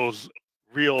 but feels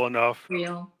real enough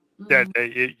real. that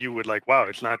Hmm. you would like, wow,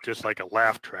 it's not just like a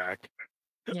laugh track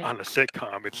Yeah, on a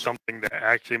sitcom. It's something that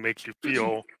actually makes you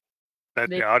feel that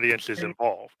they, the audience is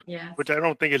involved, yes. which I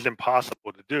don't think is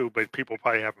impossible to do, but people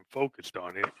probably haven't focused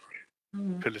on it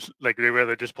Hmm. because it's like they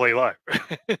rather just play live.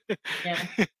 Yeah.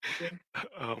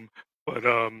 um, but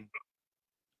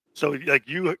so like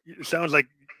it sounds like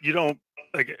you don't,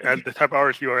 like, as the type of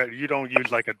artist you are, you don't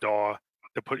use like a DAW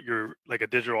to put your, like, a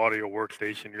digital audio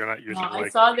workstation. You're not No, using I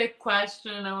like, saw the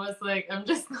question and I was like, I'm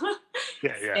just gonna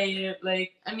yeah, yeah, say it.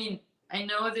 Like, I mean, I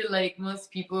know that like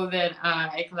most people that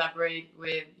I collaborate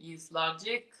with use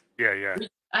Logic, yeah, yeah. which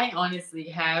I honestly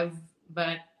have,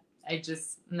 but I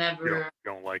just never You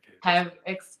don't like it. have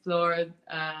explored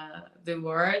the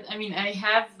word. I mean, I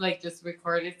have like just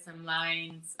recorded some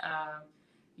lines,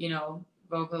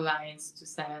 vocal lines to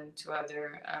send to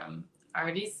other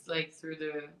artists, like through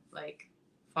the like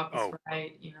Oh,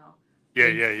 Focusrite, yeah,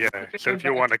 link. yeah, yeah. So if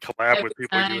you But want to collab every with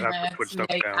people, you time have I to have put to stuff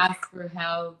like down. ask for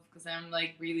help because I'm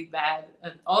like really bad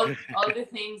at all the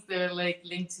things that are like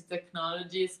linked to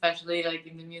technology, especially like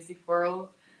in the music world.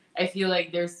 I feel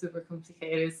like they're super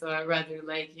complicated, so I'd rather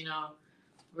like Yeah,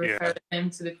 refer them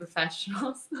to the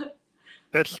professionals.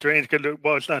 that's strange. Because,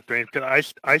 well, it's not strange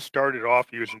because I started off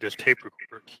using just tape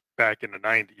recorders back in the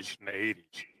 '90s and the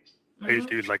 '80s. I used Mhm.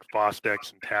 to use like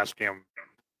Fostex and Tascam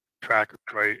trackers,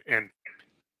 right? And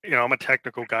I'm a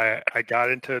technical guy. I got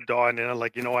into DAW and then I'm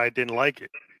like, I didn't like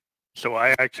it. So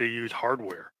I actually use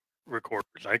hardware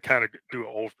recorders. I kind of do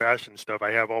old fashioned stuff.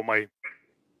 I have all my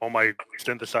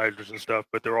synthesizers and stuff,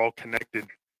 but they're all connected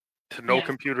to no Yeah.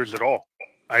 computers at all.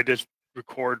 I just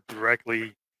record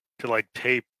directly to like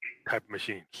tape type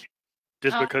machines.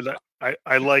 Just Oh, because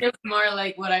I like, it's more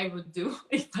like what I would do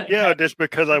if I yeah, had. just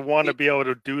because I want to be able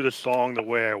to do the song the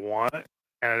way I want,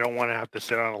 and I don't want to have to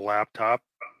sit on a laptop.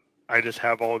 I just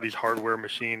have all these hardware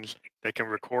machines that can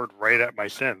record right at my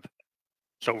synth.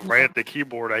 So right Yeah. at the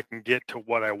keyboard, I can get to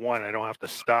what I want. I don't have to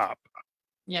stop.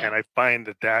 Yeah. And I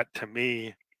find that to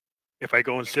me, if I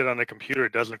go and sit on the computer,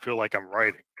 it doesn't feel like I'm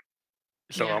writing.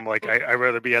 So Yeah. I'm like, I'd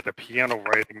rather be at the piano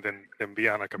writing than be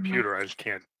on a Mhm. computer. I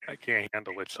can't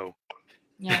handle it. So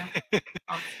Yeah.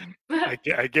 Awesome.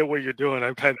 I get what you're doing.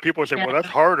 I'm kind of, people say, Yeah. well, that's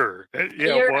harder. Yeah,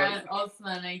 You're well, also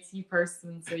an IT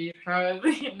person, so you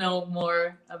probably know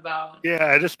more about. yeah.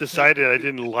 I just decided I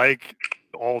didn't like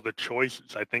all the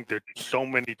choices. I think there's so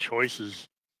many choices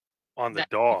on the That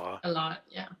DAW a lot.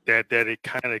 Yeah. that it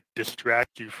kind of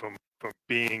distracts you from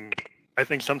being. I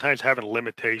think sometimes having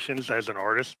limitations as an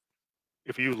artist,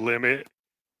 if you limit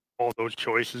all those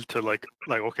choices to like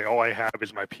okay, all I have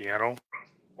is my piano,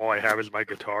 all I have is my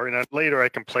guitar, and then later I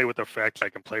can play with effects, I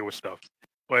can play with stuff.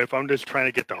 But if I'm just trying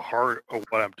to get the heart of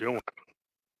what I'm doing,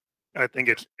 I think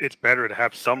it's better to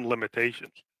have some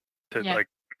limitations to Yeah. like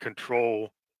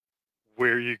control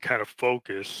where you kind of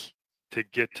focus to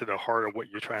get to the heart of what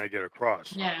you're trying to get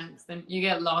across. Yeah. Then you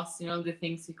get lost, the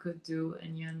things you could do,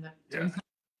 and you end up Yeah. doing.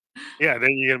 Yeah,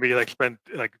 then you're gonna be like spend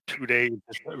like 2 days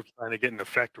just trying to get an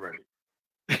effect ready.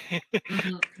 Yeah.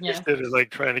 Instead of like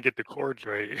trying to get the chords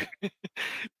right.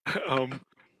 um,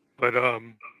 but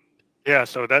yeah,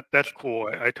 so that's cool.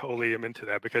 I totally am into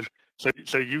that because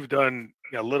so you've done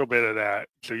a little bit of that.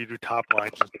 So you do top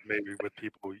lines and stuff maybe with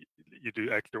people. You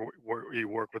do extra work. You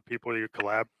work with people. You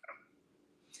collab.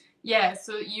 Yeah.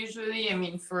 So usually, I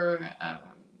mean,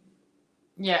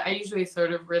 I usually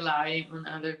sort of rely on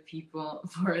other people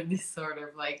for this sort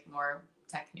of like more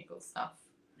technical stuff.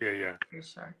 Yeah, yeah. For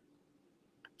sure.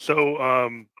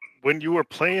 So when you were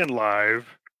playing live,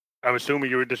 I'm assuming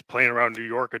you were just playing around New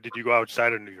York, or did you go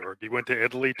outside of New York? You went to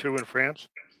Italy too, in France.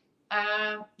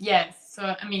 Yes.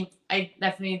 So I mean, I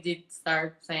definitely did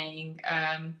start playing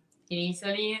in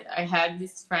Italy. I had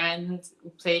this friend who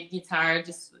played guitar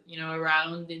just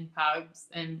around in pubs,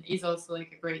 and he's also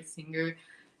like a great singer.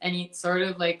 And he sort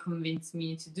of like convinced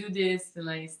me to do this, and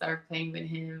I started playing with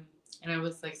him. And I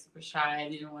was like super shy. I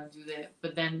didn't want to do that.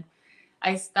 But then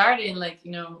I started like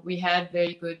we had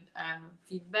very good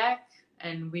feedback,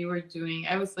 and we were doing.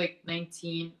 I was like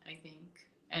 19, I think,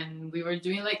 and we were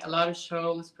doing like a lot of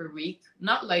shows per week.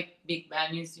 Not like big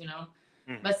venues,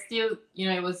 but still,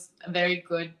 it was a very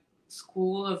good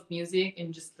school of music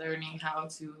and just learning how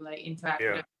to like interact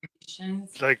with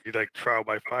musicians. It's like trial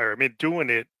by fire. I mean,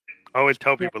 doing it. I always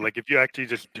tell people like if you actually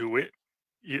just do it,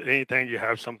 anytime you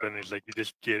have something, it's like you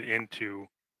just get into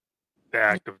the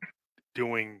act of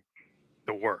doing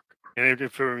the work. And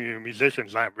if for a musician,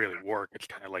 it's not really work. It's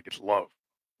kind of like it's love.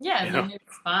 Yeah, You then know?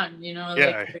 it's fun, Yeah.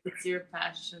 like it's your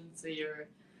passion, so you're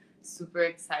super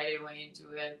excited when you do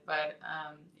it. But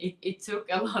it took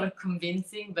a lot of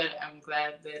convincing, but I'm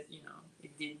glad that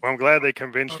it did. Well, I'm glad they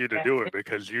convinced you to do it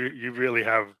because you really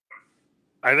have.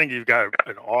 I think you've got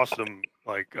an awesome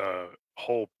like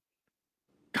whole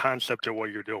concept of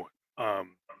what you're doing.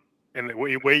 And the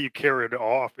way you carry it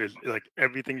off is like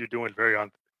everything you're doing is very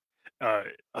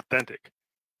authentic,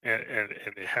 and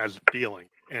it has feeling.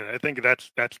 And I think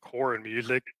that's core in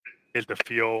music is to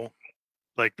feel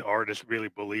like the artist really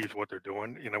believes what they're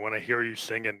doing. When I hear you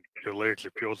singing your lyrics,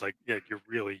 it feels like you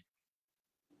really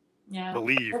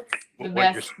believe that's the what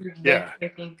you're. best feedback Yeah, I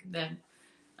think that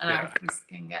an artist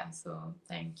can get. So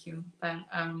thank you. But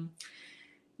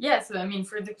so I mean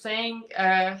for the playing,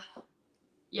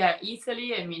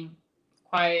 Italy. I mean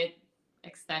quite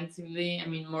extensively. I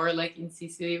mean more like in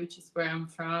Sicily, which is where I'm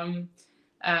from.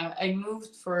 I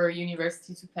moved for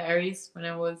university to Paris when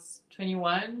I was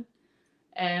 21.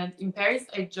 And in Paris,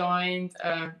 I joined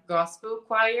a gospel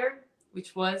choir,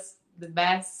 which was the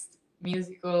best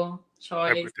musical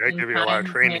choice that in give you a lot of time of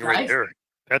my training right life. there.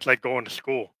 That's like going to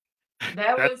school.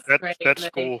 That was great. That's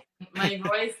Like, school. my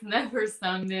voice never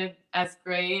sounded as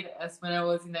great as when I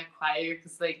was in that choir,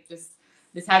 because like just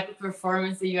the type of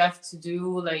performance that you have to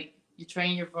do, like you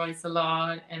train your voice a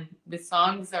lot, and the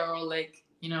songs are all like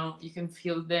you can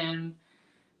feel them,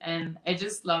 and I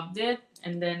just loved it.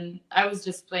 And then I was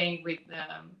just playing with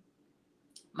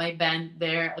my band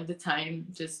there at the time,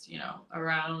 just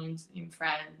around in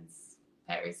France,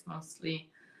 Paris mostly,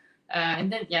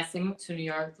 and then yes, I moved to New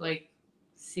York like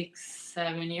 6,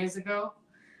 7 years ago.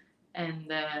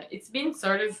 And it's been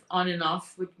sort of on and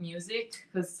off with music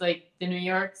because like the New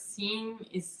York scene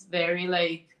is very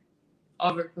like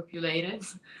overpopulated.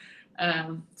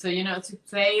 So to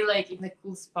play like in the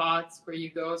cool spots where you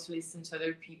go to listen to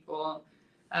other people,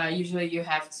 usually you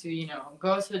have to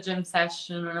go to a jam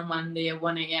session on a Monday at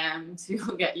 1 a.m.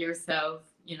 to get yourself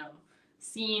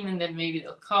seen, and then maybe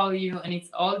they'll call you, and it's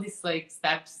all these like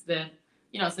steps that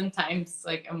sometimes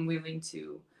like I'm willing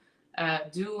to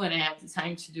do when I have the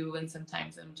time to do, and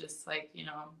sometimes I'm just like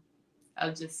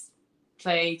I'll just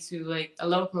play to like a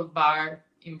local bar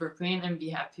in Brooklyn and be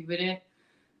happy with it.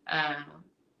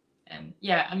 And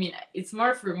yeah, I mean, it's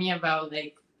more for me about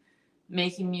like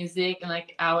making music and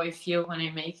like how I feel when I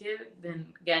make it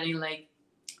than getting like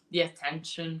the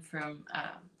attention from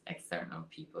external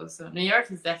people. So New York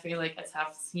is definitely like a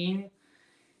tough scene,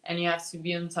 and you have to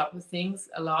be on top of things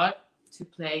a lot to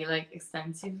play like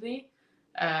extensively.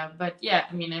 But yeah,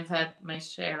 I mean, I've had my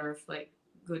share of like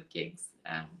good gigs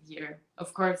here.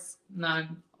 Of course,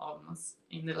 none almost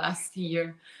in the last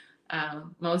year.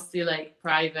 Mostly like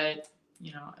private,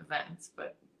 events,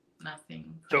 but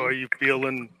nothing So are crazy. you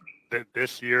feeling that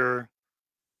this year,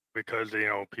 because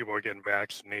people are getting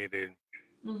vaccinated,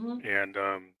 Mm-hmm. and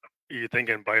you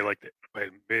thinking by by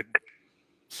mid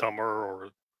summer or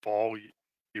fall,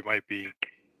 you might be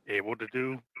able to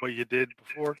do what you did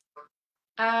before?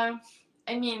 I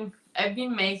mean, I've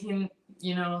been making,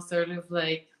 sort of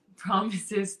like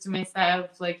promises to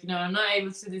myself, like, I'm not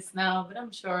able to do this now, but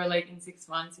I'm sure like in 6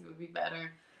 months it will be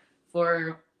better.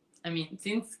 I mean,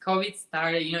 since COVID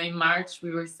started, in March, we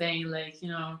were saying like,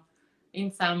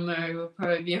 in summer it will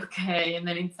probably be okay. And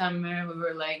then in summer we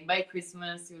were like, by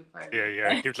Christmas it will probably Yeah, be yeah.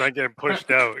 It okay. keeps on getting pushed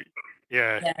out.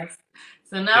 Yeah, Yes.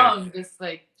 So now yeah. I'm just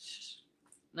like, shh,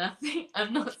 nothing.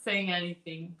 I'm not saying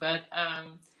anything, but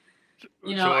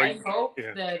So I hope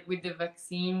yeah, that with the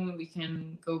vaccine we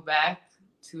can go back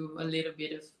to a little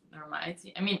bit of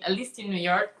normality. I mean, at least in New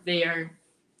York, they are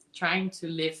trying to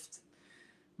lift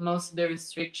most of the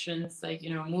restrictions. Like,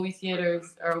 movie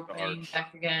theaters are the opening arts.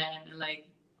 back again, and like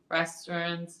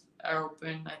restaurants are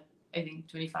open at I think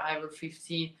 25 or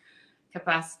 50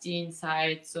 capacity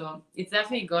inside. So it's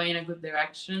definitely going in a good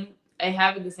direction. I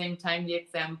have at the same time the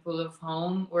example of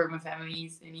home where my family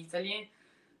is in Italy,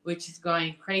 which is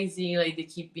going crazy. Like they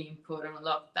keep being put on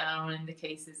lockdown and the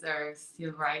cases are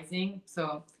still rising.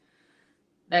 So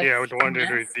Yeah, I that's was a wondering,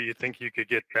 mess. do you think you could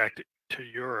get back to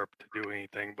Europe to do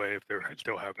anything, but if they're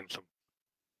still having some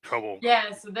trouble?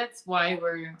 Yeah, so that's why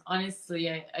we're honestly,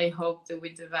 I hope that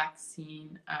with the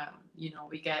vaccine,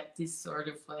 we get this sort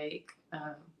of like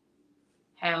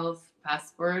health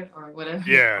passport or whatever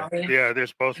they Yeah, call it. yeah. There's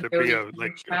supposed And to so be we a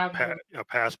can travel. a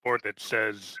passport that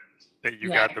says that you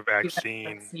Yeah, got the you got the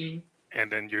vaccine, vaccine.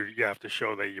 and then you have to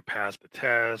show that you passed the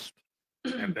test,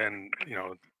 and then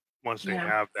once they Yeah,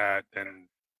 have that, then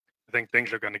I think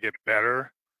things are going to get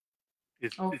better.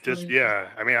 It just hopefully. yeah.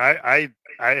 I mean,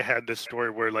 I had this story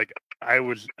where like I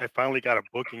finally got a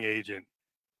booking agent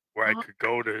where I Uh-huh. could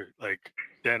go to like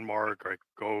Denmark, or I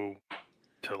could go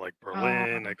to like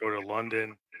Berlin, I Um, go to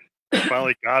London. I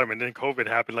finally got him, and then COVID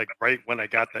happened like right when I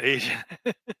got the agent.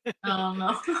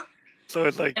 no. So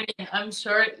it's like, I mean, I'm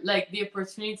sure like the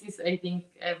opportunities I think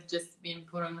have just been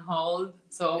put on hold.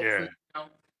 So yeah,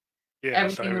 hopefully, yeah.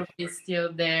 everything So will be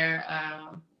still there.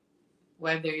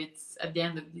 Whether it's at the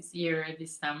end of this year or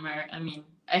this summer. I mean,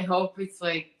 I hope it's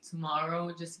like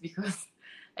tomorrow, just because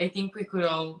I think we could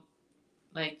all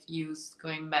like use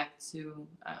going back to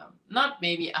not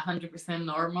maybe 100%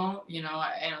 normal.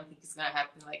 I don't think it's gonna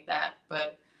happen like that,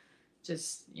 but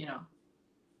just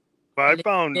but a I little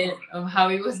found, bit of how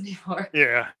it was before.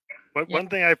 yeah. But Yeah. one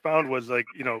thing I found was like,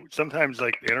 sometimes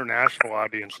like the international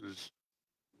audiences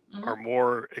Hmm. are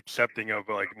more accepting of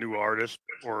like new artists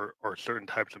or certain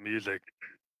types of music.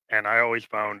 And I always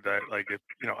found that like if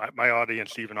my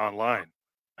audience even online,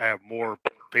 I have more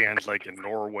fans like in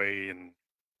Norway and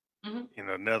Hmm.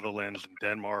 Netherlands and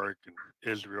Denmark and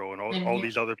Israel and And all here,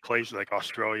 these other places like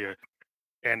Australia.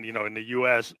 And in the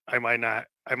US, I might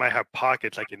have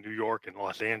pockets like in New York and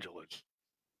Los Angeles,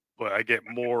 but I get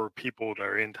more people that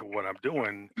are into what I'm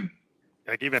doing.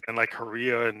 Like even in like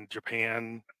Korea and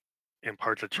Japan and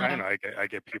parts of yeah. China, I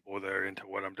get people that are into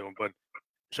what I'm doing. But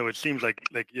so it seems like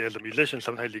yeah, as a musician,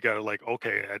 sometimes you gotta like,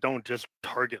 okay, I don't just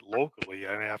target locally.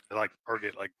 I have to like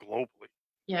target like globally.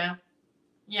 Yeah.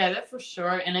 Yeah, that for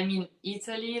sure. And I mean,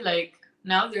 Italy, like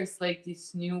now there's like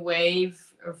this new wave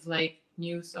of like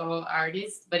new solo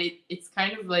artists, but it's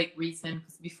kind of like recent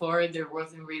because before there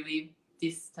wasn't really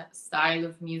this style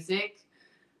of music.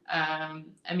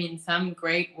 I mean, some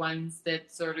great ones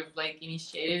that sort of like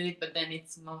initiated it, but then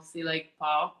it's mostly like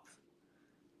pop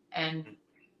and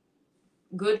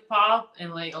good pop,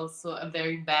 and like also a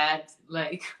very bad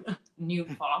like new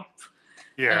pop.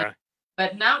 Uh, Yeah,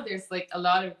 but now there's like a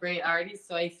lot of great artists,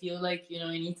 so I feel like, you know,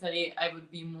 in Italy I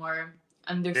would be more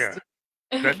yeah. understood.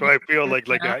 That's what I feel like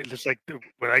Now. I just like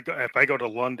when I go if I go to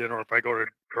London or if I go to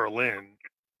Berlin,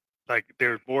 like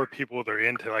there's more people that are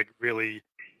into like really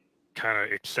kind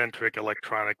of eccentric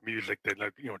electronic music than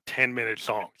like 10-minute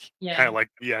songs, kind Yeah, of like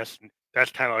yes, and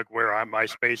that's kind of like where my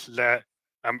space is at.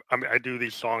 I do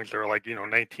these songs that are like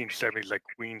 1970s like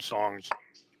Queen songs.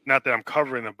 Not that I'm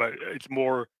covering them, but it's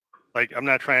more like I'm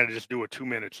not trying to just do a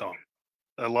 2-minute song.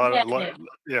 yeah, A lot, yeah.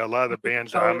 yeah, a lot of the It's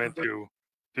bands that I'm totally. into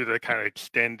do the kind of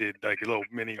extended like little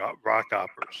mini rock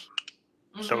operas.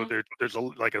 So Hmm. there's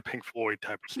like a Pink Floyd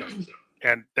type of stuff,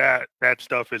 and that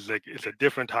stuff is like it's a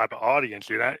different type of audience.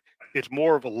 It's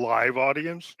more of a live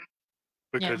audience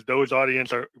Yeah, because those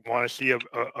audience are want to see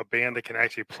a band that can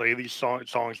actually play these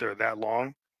songs that are that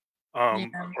long, yeah,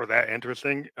 or that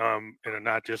interesting, and are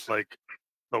not just like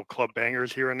little club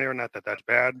bangers here and there. Not that that's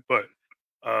bad, but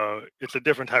it's a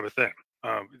different type of thing.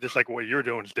 Just like what you're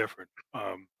doing is different.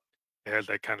 It has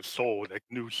that kind of soul, like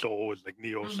new soul is like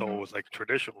neo hmm, soul is like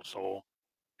traditional soul.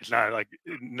 It's not like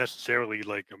necessarily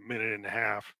like a minute and a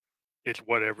half. It's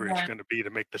whatever it's yeah, going to be to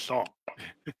make the song.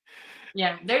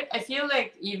 yeah. There, I feel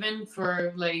like even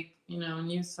for like, you know,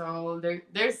 new soul,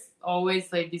 there's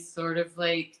always like this sort of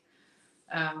like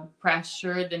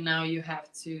pressure that now you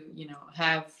have to, you know,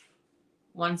 have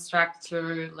one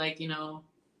structure, like, you know,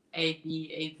 A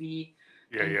B,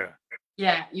 Yeah, and yeah,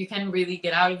 yeah, you can really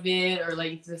get out of it. Or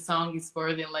like if the song is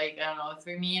for the like, I don't know,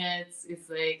 3 minutes, it's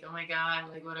like, oh my god,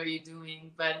 like what are you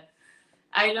doing? But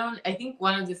I don't. I think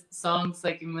one of the songs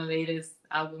like in my latest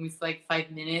album is like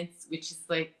 5 minutes, which is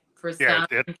like for yeah, sound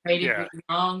incredibly yeah,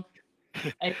 long.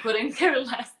 I couldn't care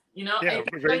less. You know, I yeah.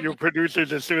 think Right, like your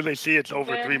producers, as soon as they see it's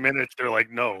over even 3 minutes, they're like,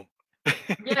 no.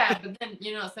 yeah, but then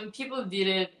you know some people did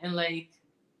it and like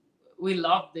we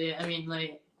loved it. I mean,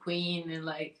 like Queen and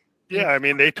like Yeah, Pink. I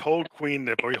mean, they told Queen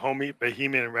that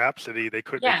Bohemian Rhapsody they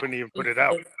Yeah, couldn't even put it's it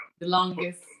out. like the But,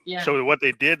 longest. Yeah, so what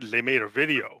they did is they made a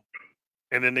video,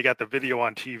 and then they got the video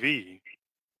on TV,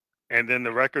 and then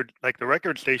the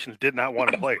record stations did not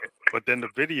want to play it, but then the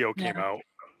video came yeah, out,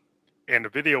 and the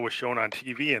video was shown on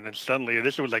TV, and then suddenly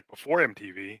this was like before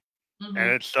MTV, and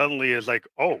hmm, it suddenly is like,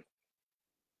 oh,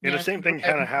 and the yeah. same People thing are,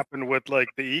 kind of happened with like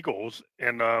the Eagles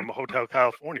and Hotel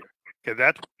California, because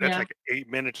that's yeah, like 8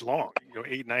 minutes long,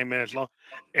 8 9 minutes long,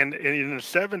 and in the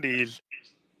 '70s,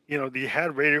 they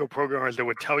had radio programmers that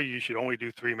would tell you should only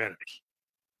do 3 minutes.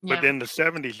 But yeah, then the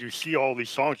 '70s, you see all these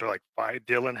songs are like five.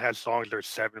 Dylan has songs that are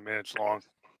 7 minutes long.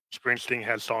 Springsteen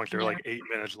has songs that are yeah. like 8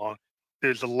 minutes long.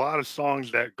 There's a lot of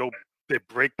songs that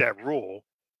break that rule,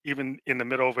 even in the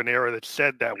middle of an era that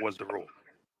said that was the rule.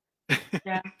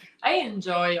 Yeah, I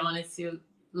enjoy honestly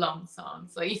long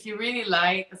songs. Like if you really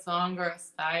like a song or a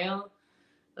style,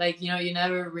 like you know, you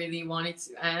never really want it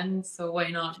to end, so why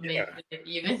not make Yeah. it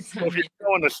even Well, 10 if you're minutes?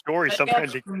 telling a story, But I guess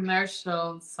sometimes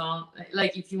commercial song,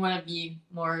 like if you want to be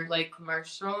more like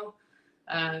commercial,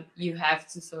 you have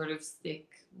to sort of stick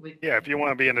with yeah, if you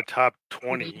want to be in the top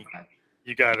the 20,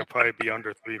 you got to probably be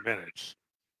under 3 minutes.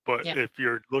 But yeah. if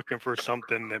you're looking for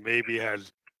something that maybe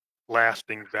has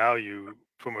lasting value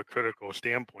from a critical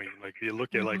standpoint. Like you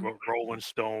look at like Hmm. what Rolling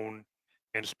Stone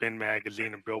and Spin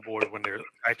Magazine and Billboard when they're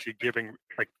actually giving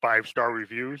like 5-star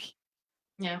reviews,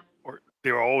 Yeah, or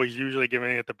they're always usually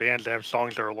giving it to bands that have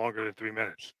songs that are longer than 3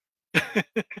 minutes.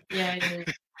 yeah, yeah.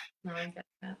 No, I get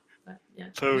that. But yeah,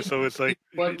 so we so it's like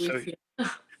what we so feel.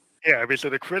 yeah, I mean so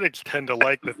the critics tend to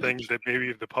like the things that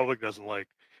maybe the public doesn't like.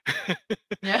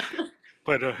 Yeah,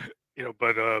 but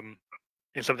but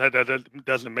and sometimes that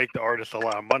doesn't make the artist a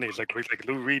lot of money. It's like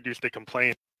Lou Reed used to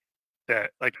complain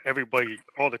that like everybody,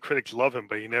 all the critics love him,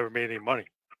 but he never made any money.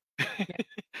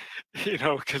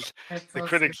 yeah, Because that's the also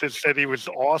critics just said he was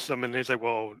awesome, and he's like,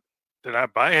 "Well, they're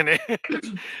not buying it." you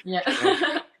know,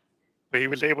 yeah. but he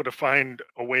was able to find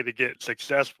a way to get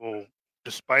successful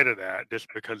despite of that, just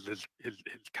because his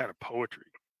kind of poetry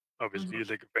of his Mhm.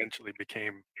 music eventually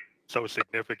became so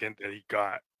significant that he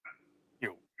got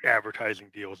advertising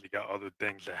deals, he got other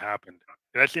things that happened.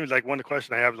 And that seems like one of the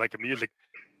questions I have is like in music.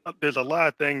 There's a lot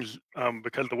of things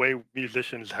because the way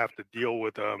musicians have to deal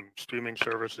with streaming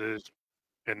services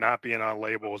and not being on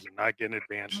labels and not getting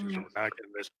advances or Mhm. not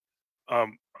getting this.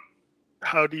 Um,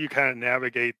 how do you kind of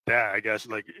navigate that? I guess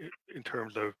like in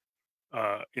terms of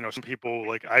some people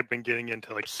like I've been getting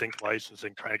into like sync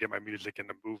licensing, trying to get my music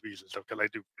into movies and stuff because I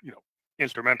do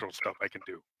instrumental stuff I can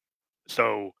do.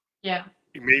 So Yeah.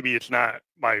 Maybe it's not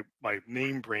my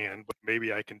name brand, but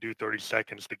maybe I can do 30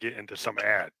 seconds to get into some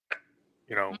ad,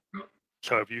 you know. Mhm.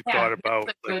 So have you Yeah, thought that's about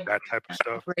a like good, that type of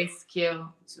stuff? great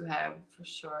skill to have for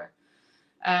sure.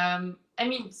 I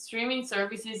mean, streaming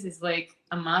services is like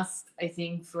a must, I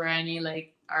think, for any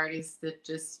like artist that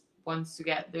just wants to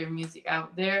get their music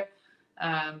out there.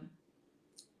 Um,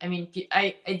 I mean,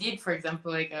 I did, for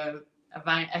example, like I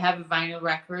have a vinyl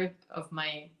record of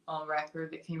my own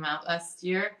record that came out last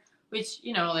year, which,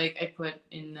 you know, like I put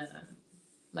in,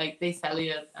 like they sell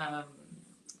it at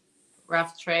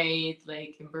Rough Trade,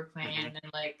 like in Brooklyn, Hmm.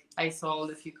 and like I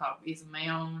sold a few copies of my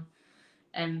own,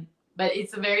 and but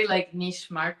it's a very like niche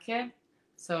market,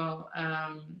 so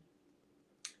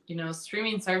you know,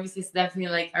 streaming services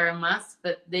definitely like are a must,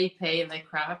 but they pay like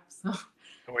crap, so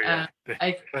Oh uh, yeah.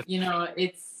 I, That's, you know,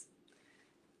 it's,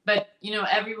 but you know,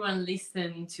 everyone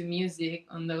listen to music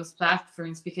on those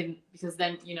platforms because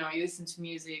then, you know, you listen to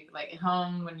music like at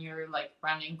home when you're like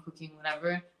running, cooking,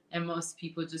 whatever, and most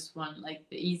people just want like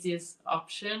the easiest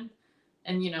option,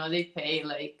 and you know, they pay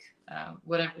like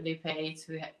whatever they pay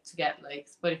to get like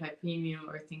Spotify Premium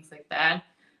or things like that.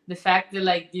 The fact that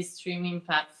like these streaming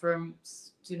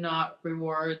platforms do not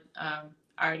reward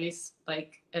artists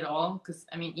like at all, because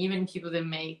I mean, even people that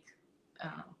make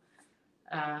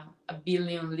uh, a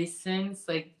billion listens,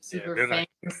 like yeah, super they're not.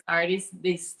 famous artists,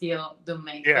 they still don't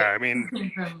make Yeah, like I mean,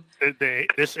 from,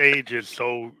 this age is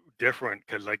so different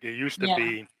because like it used to yeah,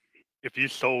 be, if you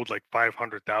sold like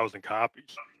 500,000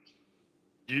 copies,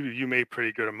 you made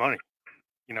pretty good of money.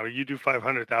 You know, you do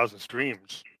 500,000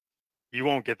 streams, you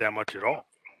won't get that much at all.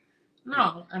 You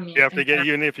no, I you mean, have to get, exactly.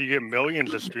 even if you get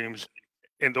millions of streams,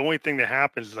 and the only thing that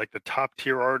happens is like the top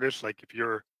tier artists, like if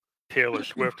you're Taylor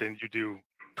Swift and you do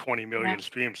 20 Yeah, million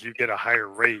streams, you get a higher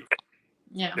rate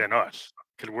yeah, than us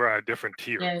because we're on a different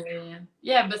tier.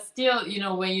 yeah, but still, you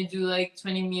know, when you do like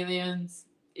 20 millions,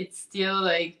 it's still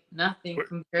like nothing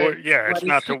Or compared to yeah, what it's it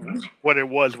not should to be. what it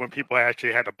was when people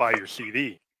actually had to buy your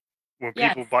CD. When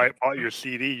people Yes, bought your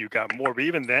CD, you got more. But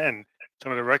even then,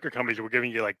 some of the record companies were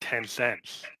giving you like 10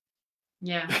 cents.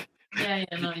 yeah, yeah,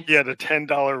 no, You it's had a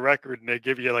 $10 record and they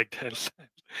give you like 10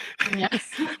 cents.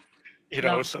 yes, You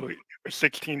know, no, so a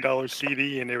 $16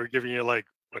 CD and they were giving you like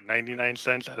what 99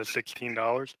 cents out of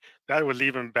 $16. That was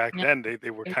even back yeah, then.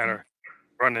 They were kind crazy. of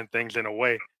running things in a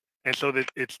way. And so that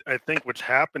it's I think what's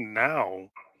happened now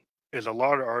is a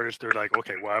lot of artists they're like,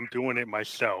 okay, well, I'm doing it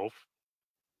myself.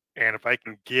 And if I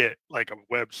can get like a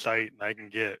website and I can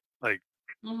get like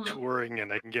Hmm. touring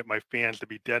and I can get my fans to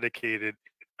be dedicated,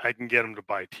 I can get them to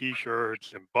buy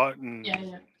t-shirts and buttons,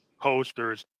 Yeah,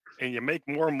 posters, and you make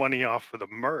more money off of the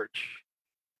merch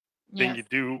than yes, you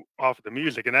do off of the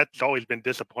music. And that's always been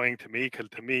disappointing to me because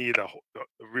to me, the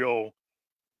real,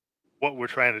 what we're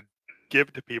trying to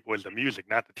give to people is the music,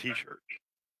 not the t-shirt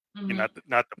and hmm,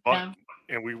 not the yeah, button.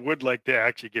 And we would like to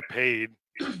actually get paid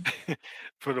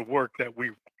for the work that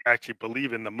we actually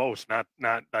believe in the most, not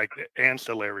like the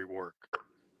ancillary work,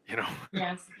 you know.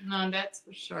 yes, no, that's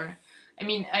for sure. I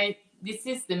mean, I this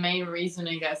is the main reason,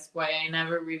 I guess, why I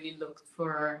never really looked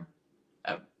for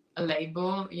a, a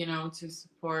label, you know, to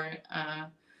support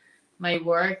my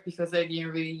work, because I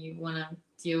didn't really want to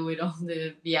deal with all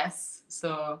the BS.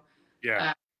 So Yeah,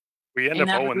 uh, we end I up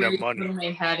never owing them really money. put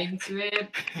my head into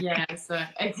it. Yeah, so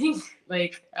I think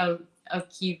like I'll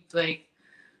keep like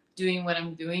doing what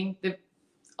I'm doing. The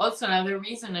also another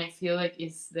reason I feel like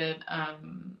is that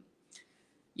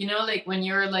you know, like when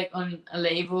you're like on a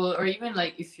label, or even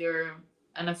like if you're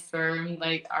an affirmed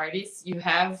like artist, you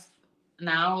have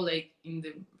now, like in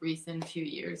the recent few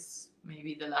years,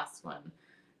 maybe the last one,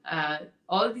 uh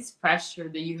all this pressure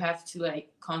that you have to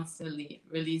like constantly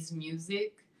release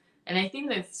music, and I think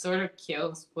that sort of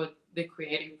kills what the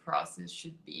creative process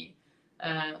should be.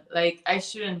 Like I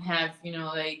shouldn't have, you know,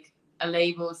 like a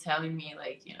label telling me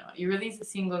like, you know, you release a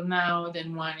single now,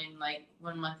 then one in like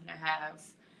 1 month and a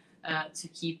half, to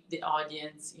keep the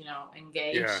audience, you know,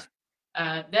 Yeah, engaged.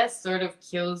 That sort of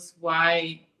kills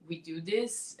why we do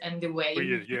this and the way well,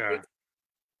 we do yeah. it.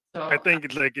 So I think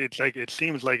it's like it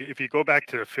seems like if you go back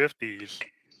to the 50s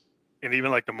and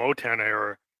even like the Motown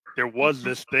era, there was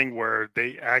this thing where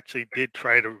they actually did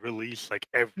try to release like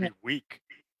yeah, every week,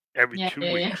 every yeah, two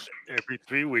yeah, yeah, weeks, every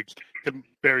 3 weeks. 'Cause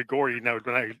Barry Gordy, you know,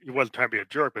 he wasn't trying to be a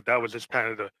jerk, but that was just kind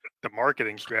of the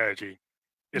marketing strategy.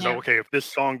 Is yeah. okay if this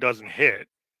song doesn't hit,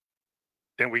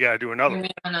 then we got to do another We one.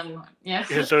 have another one. Yeah,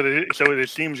 And so it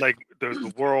seems like the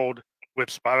world with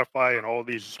Spotify and all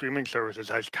these streaming services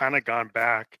has kind of gone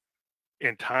back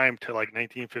in time to like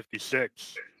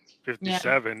 1956, yeah,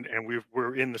 57, and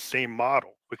we're in the same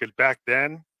model because back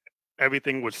then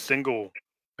everything was single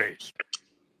based.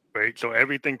 right? So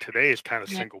everything today is kind of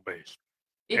Yeah, single based.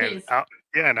 it And is.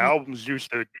 yeah, and Mm. albums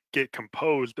used to get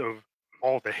composed of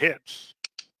all the hits,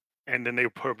 and then they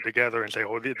would put them together and say,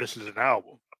 "Oh, this is an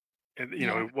album." And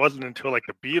Yeah, it wasn't until like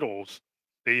the Beatles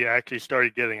they actually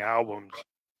started getting albums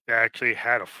that actually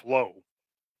had a flow,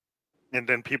 and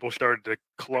then people started to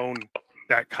clone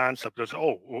that concept as,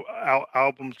 "Oh, well,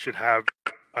 albums should have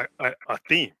a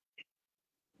theme."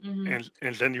 hmm,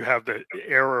 And then you have the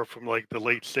era from like the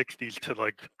late '60s to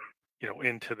like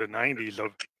into the '90s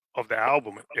of the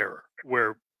album era,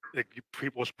 where like,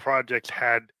 people's projects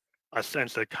had a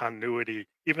sense of continuity,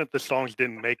 even if the songs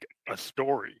didn't make a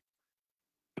story.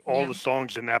 All yeah, the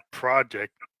songs in that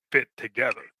project fit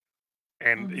together,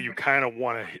 and you hmm, kind of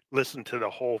want to listen to the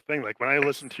whole thing. Like when I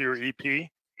listen to your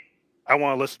EP, I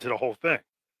want to listen to the whole thing.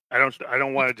 I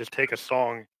don't want to just take a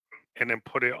song and then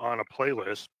put it on a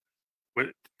playlist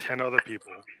with 10 other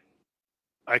people.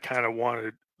 I kind of want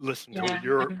to listen to yeah.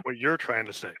 what you're trying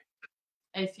to say.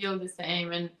 I feel the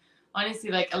same. And honestly,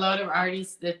 like a lot of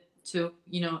artists that took,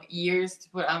 years to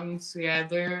put albums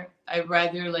together, I'd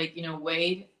rather like,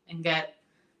 wait and get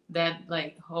that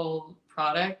like whole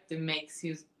product that makes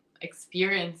you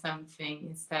experience something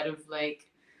instead of like,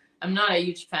 I'm not a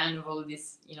huge fan of all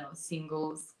these,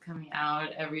 singles coming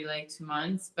out every like 2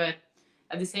 months, but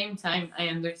at the same time, I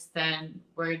understand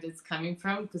where that's coming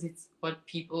from because it's what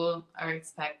people are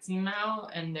expecting now.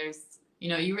 And there's,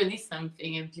 you release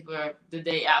something and people are the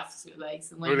day after, like,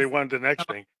 so when Or you they say, want the next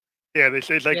oh, thing. Yeah, they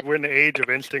say it's yeah, like we're in the age of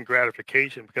instant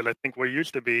gratification because I think what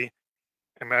used to be,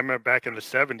 and I remember back in the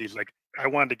 '70s, like I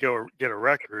wanted to go get a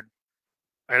record,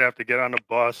 I'd have to get on a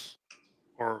bus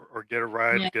or get a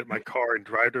ride yeah, to get my car and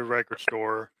drive to a record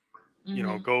store,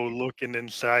 mm-hmm, go looking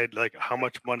inside, like how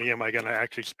much money am I going to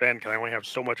actually spend? Because I only have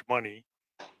so much money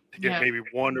to get yeah, maybe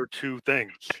one or two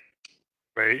things,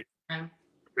 right? yeah.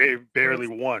 Barely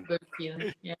That's one. a good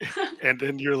feeling. Yeah. And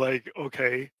then you're like,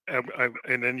 okay,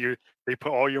 and then they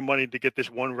put all your money to get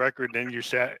this one record, then you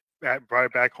brought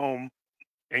it back home,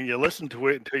 and you listen to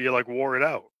it until you like wore it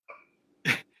out,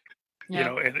 Yeah.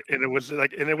 and it was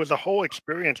like, and it was a whole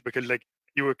experience because like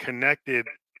you were connected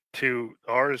to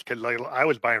the artist because like I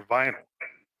was buying vinyl,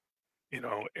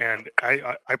 and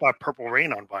I bought Purple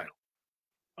Rain on vinyl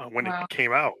when it Wow.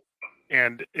 came out,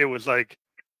 and it was like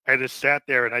I just sat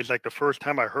there and I was like the first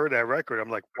time I heard that record, I'm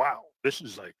like, wow, this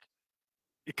is like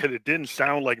because it didn't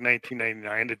sound like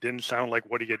 1999. It didn't sound like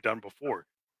what he had done before.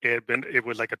 It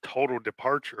was like a total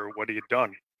departure of what he had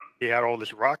done. He had all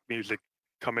this rock music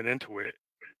coming into it.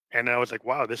 And I was like,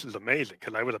 wow, this is amazing.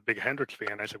 Cause I was a big Hendrix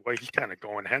fan. I said, well, he's kind of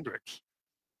going Hendrix.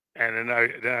 And then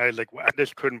I was like, I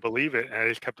just couldn't believe it. And I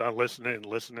just kept on listening and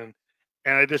listening.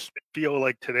 And I just feel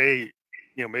like today,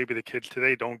 maybe the kids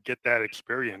today don't get that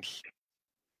experience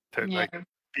to Yeah. like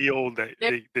feel that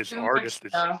There's this too much artist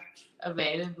is stuff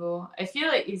available. I feel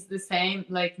like it's the same.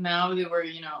 Like now they were,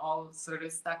 all sort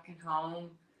of stuck at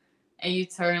home, and you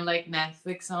turn like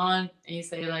Netflix on, and you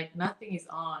say like nothing is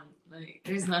on. Like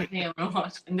there's nothing I want to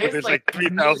watch, and But there's there's like like a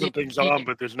million 3,000 things on, things.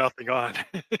 but there's nothing on.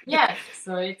 Yes,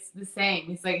 so it's the same.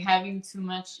 It's like having too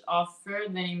much offer,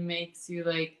 then it makes you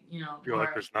like, Feel like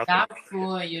more there's nothing. Yeah.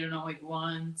 doubtful and you don't know what you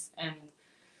want. And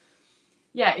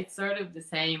yeah, it's sort of the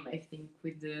same, I think,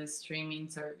 with the streaming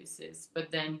services.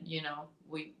 But then,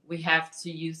 we have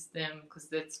to use them because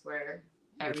that's where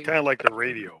It's everyone. kind of like the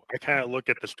radio. I kind of look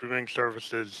at the streaming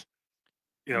services,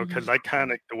 Hmm. because I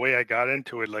kind of, the way I got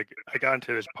into it, like I got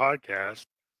into this podcast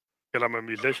because I'm a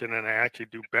musician and I actually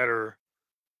do better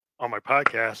on my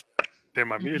podcast than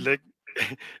my Hmm. music,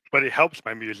 but it helps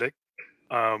my music.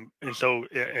 And so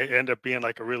it ended up being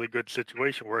like a really good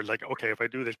situation where it's like, okay, if I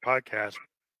do this podcast,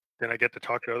 then I get to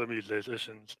talk to other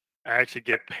musicians. I actually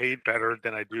get paid better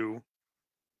than I do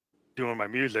doing my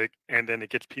music, and then it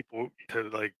gets people to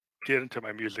like get into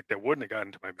my music that wouldn't have gotten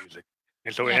into my music.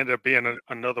 And so it Yeah, ended up being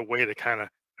another way to kind of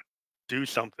do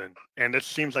something. And it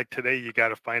seems like today you got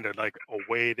to find a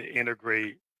way to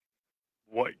integrate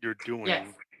what you're yes,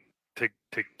 doing to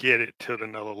get it to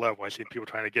another level. I see people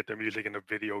trying to get their music into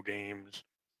video games,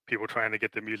 people trying to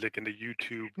get their music into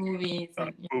YouTube, movies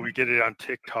and yeah, movie, get it on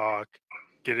TikTok,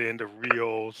 get it into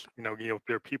reels. There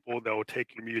are people that will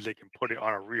take your music and put it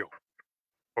on a reel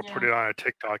or put yeah, it on a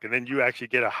TikTok, and then you actually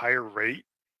get a higher rate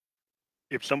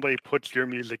if somebody puts your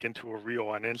music into a reel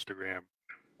on Instagram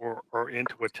or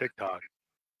into a TikTok.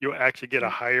 You'll actually get a yeah.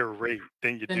 higher rate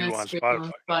than you Then do a on stream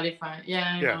on Spotify. Spotify. Yeah,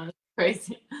 I Yeah. know, that's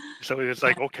crazy. So it's Yeah,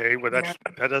 like, okay, well yeah,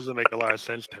 that doesn't make a lot of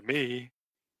sense to me,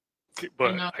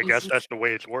 I but know. I It's guess just that's the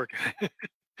way it's working.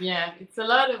 yeah, it's a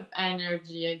lot of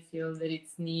energy. I feel that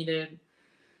it's needed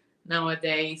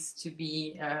nowadays to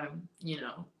be,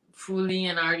 fully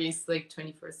an artist like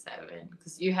 24/7,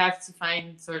 because you have to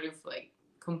find sort of like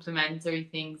complementary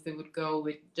things that would go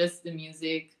with just the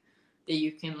music that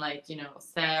you can like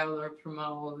sell or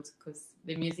promote, because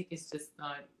the music is just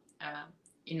not uh,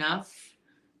 enough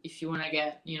if you want to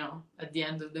get at the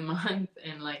end of the month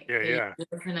and like Yeah, pay yeah.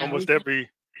 bills and Almost everything. every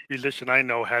musician I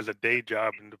know has a day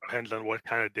job, and depends on what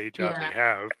kind of day job they Yeah,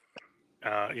 have.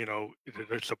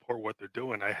 To support what they're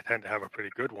doing. I tend to have a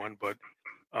pretty good one, but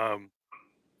um,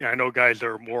 yeah, I know guys that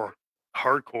are more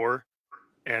hardcore,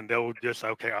 and they'll just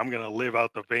okay, I'm gonna live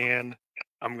out the van.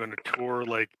 I'm gonna tour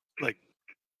like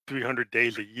 300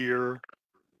 days a year,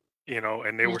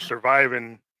 and they yeah. were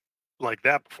surviving like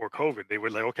that before COVID. They were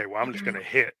like, okay, well, I'm just Mhm. gonna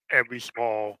hit every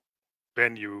small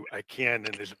venue I can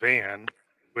in this van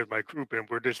with my group, and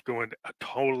we're just doing a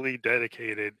totally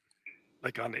dedicated,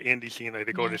 like on the indie scene, like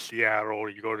they go Yeah, to Seattle, or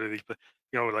you go to these,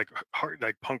 like hard,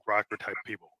 like punk rocker type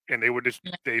people, and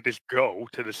yeah, they just go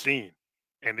to the scene,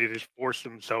 and they just force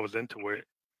themselves into it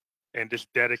and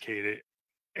just dedicate it.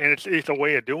 And it's a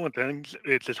way of doing things.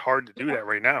 It's just hard to do yeah. that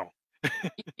right now.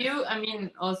 If you, I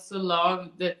mean, also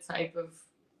love that type of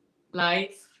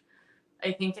life,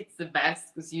 I think it's the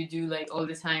best, because you do like all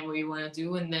the time what you want to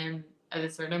do, and then at a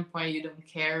certain point you don't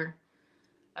care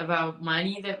about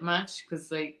money that much,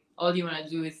 because like all you want to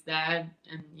do is that,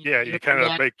 and Yeah, you you don't kind really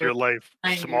of have make your your life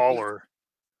time. You're just smaller.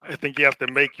 I think you have to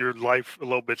make your life a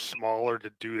little bit smaller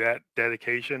to do that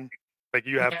dedication. Like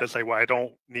you have yeah, to say, well, I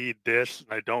don't need this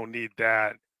and I don't need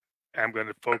that. I'm going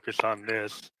to focus on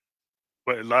this.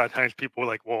 But a lot of times people are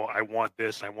like, well, I want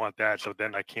this, I want that, so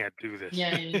then I can't do this.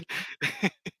 yeah, yeah, yeah.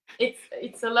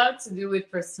 It's a lot to do with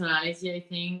personality, I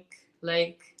think.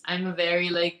 Like I'm a very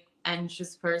like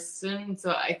anxious person,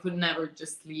 so I could never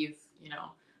just leave,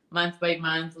 month by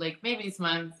month. Like maybe this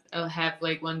month I'll have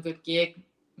like one good gig,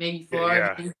 maybe Yeah, four,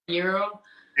 yeah, then zero.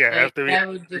 yeah. Like After that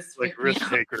would just like freak me risk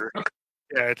out. taker.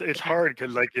 Yeah, it's Yeah, hard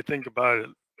because like you think about it.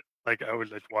 Like I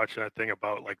was like watching that thing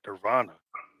about like Nirvana,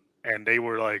 and they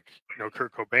were like,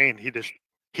 Kurt Cobain.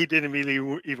 He didn't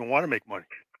really even want to make money.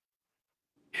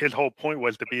 His whole point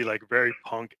was to be like very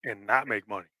punk and not make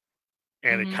money,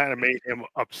 and it hmm, kind of made him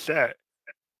upset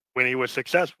when he was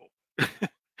successful.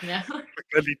 yeah,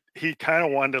 Because he kind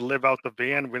of wanted to live out the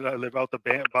van, live out the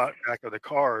back of the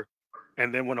car,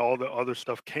 and then when all the other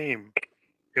stuff came,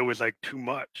 it was like too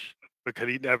much because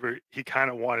he kind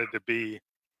of wanted to be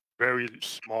very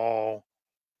small,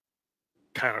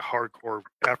 kind of hardcore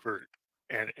effort,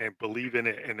 and believe in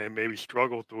it, and then maybe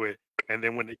struggle through it, and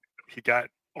then when he got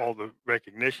all the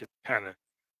recognition,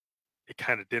 it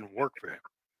kind of didn't work for him.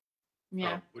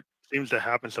 yeah, Which seems to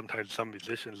happen sometimes to some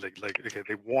musicians, like okay,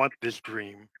 they want this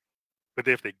dream, but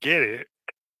if they get it,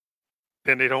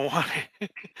 then they don't want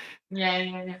it. yeah,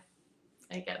 yeah, yeah.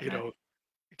 I get you that. know,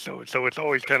 so it's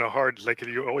always kind of hard. Like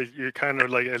you're kind of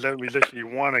like as a musician, you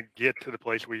want to get to the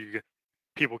place where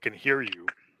people can hear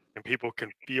you and people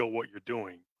can feel what you're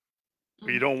doing,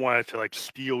 but you Mhm. don't want it to like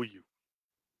steal you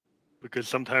because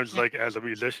sometimes Yeah, like as a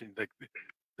musician, like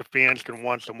the fans can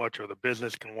want so much or the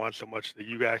business can want so much that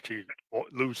you actually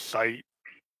lose sight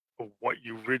of what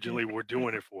you originally were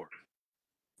doing it for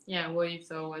yeah. What you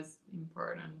thought was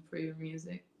important for your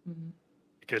music. Hmm.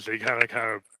 because they kind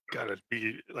of got to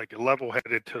be like level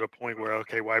headed to the point where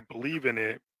okay, well I believe in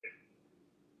it.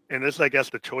 And it's, I guess,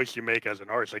 the choice you make as an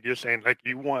artist. Like you're saying, like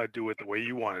you want to do it the way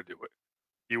you want to do it.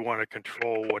 You want to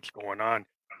control what's going on.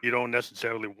 You don't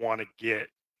necessarily want to get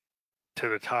to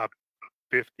the top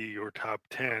 50 or top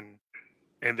 10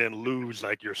 and then lose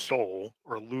like your soul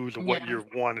or lose what Yeah. you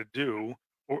want to do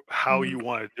or how Hmm. you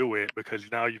want to do it because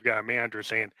now you've got a manager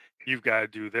saying you've got to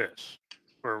do this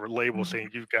or a label saying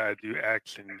you've got to do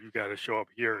X and you got to show up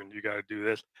here and you got to do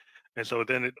this. And so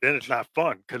then it's not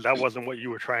fun because that wasn't what you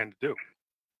were trying to do.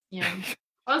 Yeah.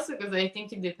 Also, because I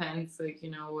think it depends, like,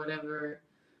 whatever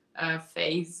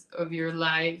phase of your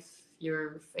life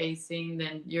you're facing,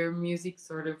 then your music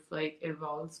sort of like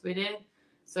evolves with it.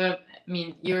 So, I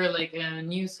mean, you're like a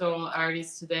new soul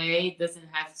artist today, it doesn't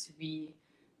have to be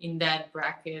in that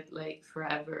bracket like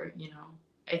forever.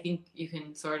 I think you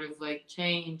can sort of like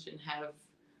change and have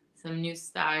some new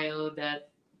style that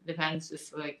depends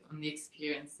just like on the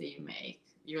experience that you make,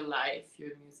 your life,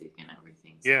 your music, and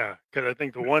everything. So, Yeah, because I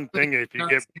think the one like, thing if you not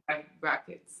get to have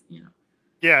brackets.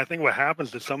 yeah, I think what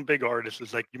happens to some big artists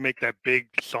is like you make that big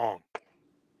song,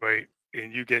 right?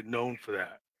 And you get known for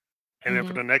that. And then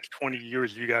for Hmm. the next 20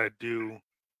 years, you got to do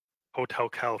Hotel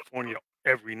California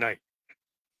every night,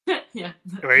 Yeah.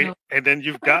 right? No. And then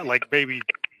you've got like maybe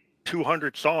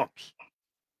 200 songs.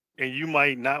 And you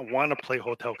might not want to play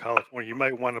Hotel California. You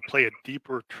might want to play a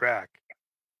deeper track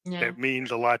Yeah. that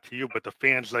means a lot to you, but the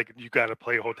fans like you got to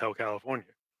play Hotel California.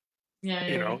 Yeah,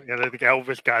 You yeah, know, and I think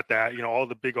Elvis got that. You know, all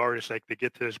the big artists, like, they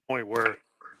get to this point where,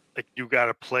 like, you got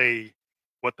to play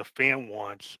what the fan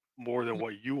wants more than yeah.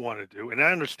 what you want to do. And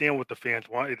I understand what the fans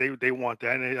want. They want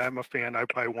that. And I'm a fan. I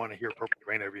probably want to hear Purple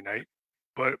Rain every night.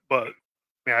 But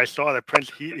man, I saw that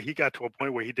Prince, he got to a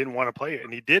point where he didn't want to play it,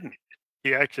 and he didn't.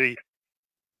 He actually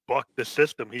bucked the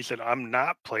system. He said, "I'm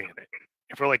not playing it."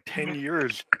 And for like 10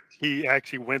 years, he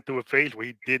actually went through a phase where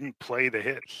he didn't play the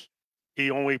hits.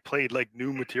 He only played like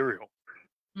new material.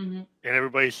 Mhm. And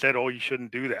everybody said, "Oh, you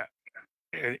shouldn't do that."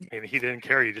 And he didn't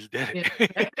care. He just did Yeah.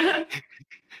 it.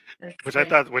 That's Which I great.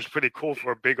 thought was pretty cool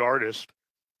for a big artist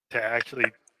to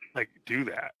actually like do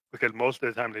that, because most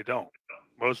of the time they don't.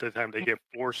 Most of the time they get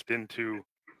forced into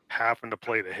having to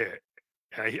play the hit.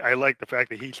 And I like the fact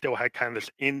that he still had kind of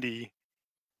this indie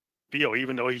feel,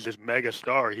 even though he's this mega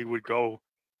star. He would go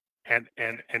and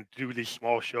do these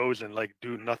small shows and like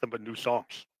do nothing but new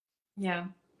songs. Yeah,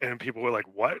 And people were like,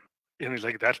 "What?" And he's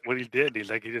like, "That's what he did." He's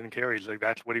like, he didn't care. He's like,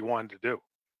 that's what he wanted to do.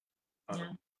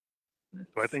 yeah.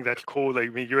 So I That's think that's cool. Like, I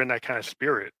mean, you're in that kind of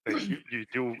spirit. Like you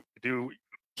do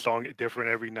song different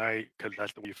every night because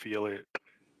that's the way you feel it.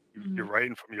 You're Mhm.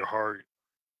 writing from your heart,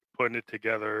 putting it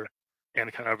together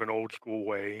in kind of an old school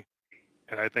way.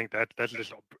 And I think that's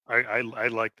just I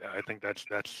like that. I think that's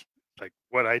like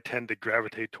what I tend to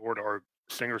gravitate toward are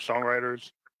singer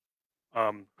songwriters,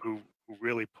 who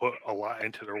really put a lot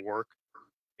into their work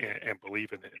and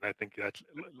believe in it. And I think that's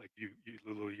like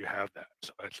Lulu, you have that.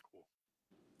 So that's cool.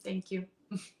 Thank you.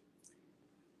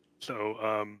 So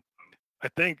I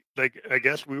think, like, I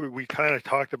guess we kind of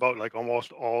talked about like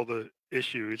almost all the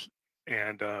issues,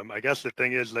 and I guess the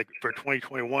thing is, like, for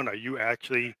 2021, are you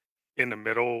actually in the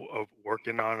middle of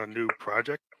working on a new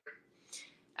project?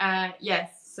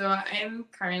 Yes, so I'm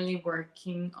currently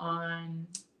working on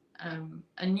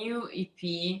a new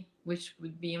EP, which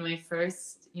would be my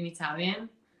first in Italian.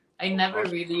 I Oh, never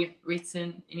awesome. really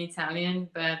written in Italian,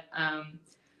 but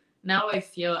now I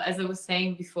feel, as I was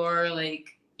saying before,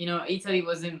 like, Italy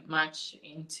wasn't much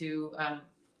into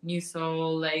new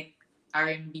soul, like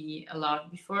R&B a lot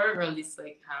before, or at least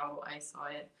like how I saw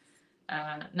it.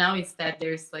 Now instead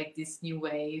there's like this new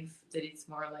wave that it's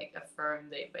more like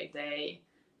affirmed day by day,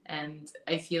 and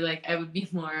I feel like I would be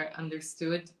more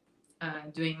understood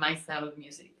doing my style of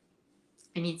music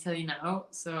in Italy now.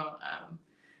 So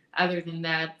other than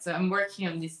that, so I'm working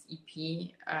on this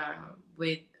EP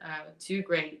with two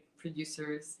great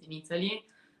producers in Italy,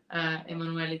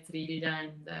 Emanuele Trilla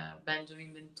and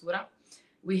Benjamin Ventura.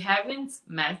 We haven't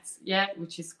met yet,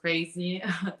 which is crazy,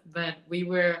 but we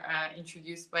were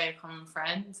introduced by a common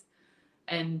friend,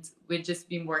 and we've just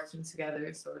been working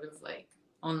together, sort of like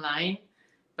online.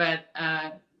 But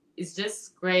it's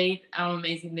just great how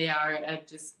amazing they are at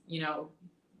just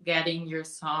getting your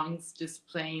songs, just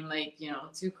playing like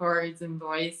two chords and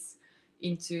voice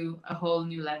into a whole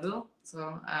new level.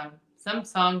 So some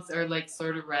songs are like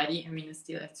sort of ready. I mean, I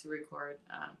still have to record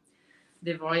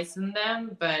the voice on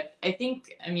them, but I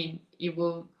think, I mean, it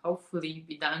will hopefully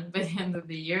be done by the end of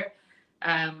the year.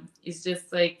 It's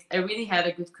just like I really had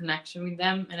a good connection with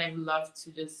them, and I would love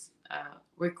to just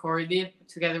record it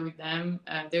together with them.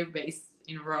 They're based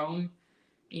in Rome,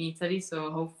 in Italy, so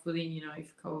hopefully,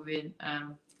 if COVID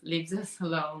leaves us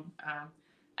alone,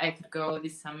 I could go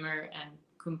this summer and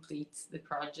complete the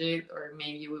project, or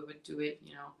maybe we would do it,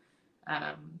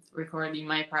 recording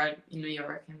my part in New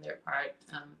York and their part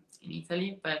in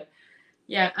Italy. But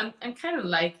yeah, I'm kind of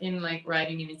liking like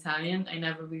writing in Italian. I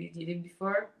never really did it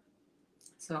before,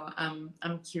 so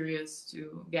I'm curious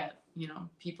to get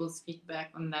people's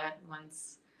feedback on that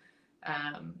once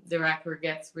the record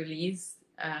gets released.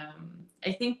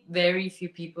 I think very few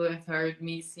people have heard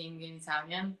me sing in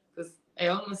Italian because I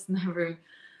almost never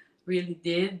really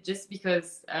did, just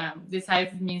because the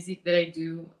type of music that I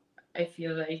do, I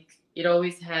feel like it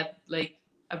always had like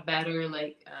a better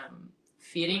like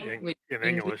fitting with In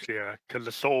English English, yeah, because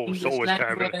the soul is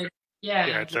kind of an, language. yeah,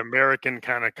 Yeah, it's American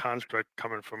kind of construct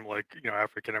coming from, like,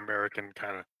 African American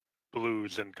kind of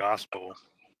blues and gospel,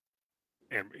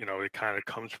 and it kind of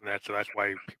comes from that. So that's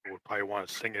why people would probably want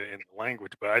to sing it in the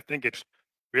language. But I think it's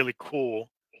really cool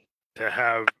to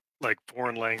have like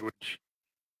foreign language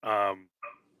um,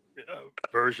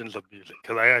 versions of music,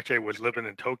 because I actually was living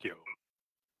in Tokyo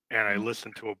and I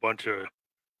listened to a bunch of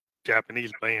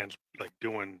Japanese bands like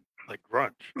doing like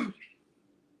grunge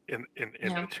in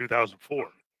yeah, 2004,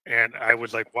 and I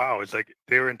was like, wow, it's like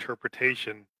their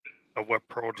interpretation of what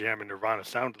Pearl Jam and Nirvana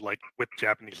sounded like with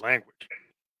Japanese language,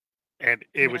 and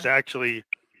it was yeah, actually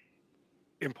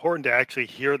important to actually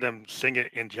hear them sing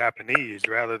it in Japanese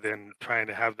rather than trying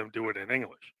to have them do it in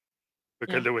English,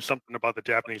 because yeah, there was something about the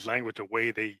Japanese language, the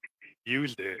way they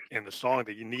used it in the song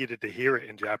that you needed to hear it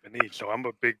in Japanese. So I'm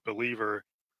a big believer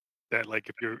that like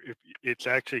if it's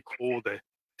actually cool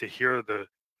to hear the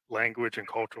language and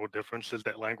cultural differences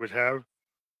that language have.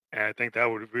 And I think that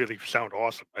would really sound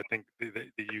awesome. I think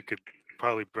that you could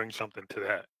probably bring something to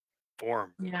that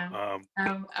form. Yeah.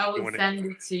 Um, I will doing it. send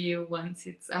it to you once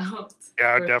it's out.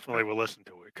 Yeah, I For definitely will listen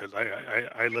to it because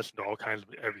I listen to all kinds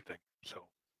of everything. So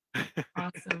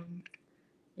awesome. I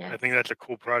Yes. think that's a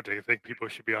cool project. I think people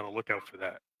should be on the lookout for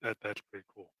that. That's pretty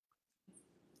cool.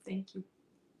 Thank you.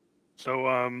 So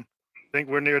I think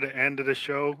we're near the end of the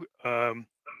show.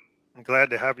 I'm glad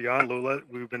to have you on, Lula.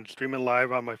 We've been streaming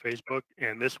live on my Facebook,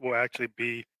 and this will actually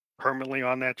be permanently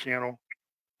on that channel.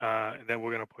 And then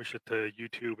we're going to push it to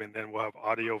YouTube, and then we'll have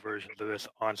audio versions of this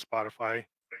on Spotify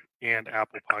and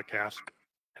Apple Podcasts.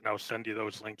 And I'll send you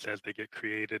those links as they get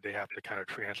created. They have to kind of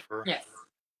transfer. Yes.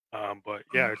 But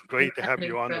yeah, it's great to have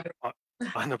you on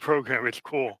the program. It's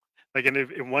cool. Like,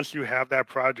 and once you have that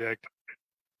project,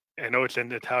 I know it's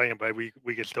in Italian, but we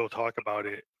can still talk about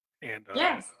it. And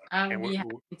yes, I'll and be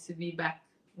happy to be back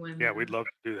when yeah, we'd love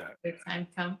to do that. the time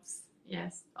comes.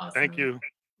 Yes, awesome. Thank you,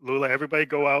 Lula. Everybody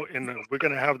go out and we're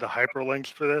going to have the hyperlinks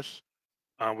for this.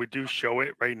 We do show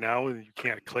it right now and you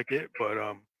can't click it, but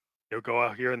you'll go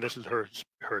out here and this is her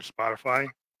Spotify.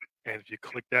 And if you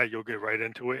click that, you'll get right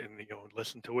into it and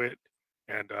listen to it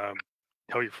and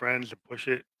tell your friends and push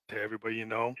it to everybody you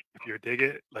know. If you dig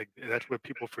it, like that's what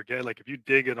people forget. Like if you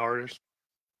dig an artist,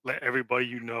 let everybody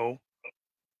you know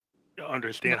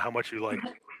understand how much you like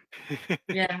it.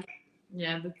 yeah,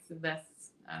 that's the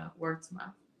best word to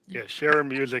mouth. Yeah, sharing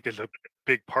music is a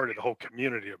big part of the whole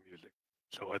community of music.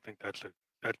 So I think that's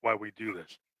why we do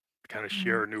this, to kind of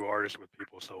share new artists with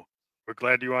people. So we're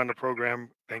glad you're on the program.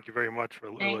 Thank you very much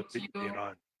for being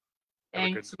on.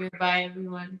 Thank you. Bye,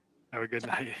 everyone. Have a good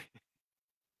night.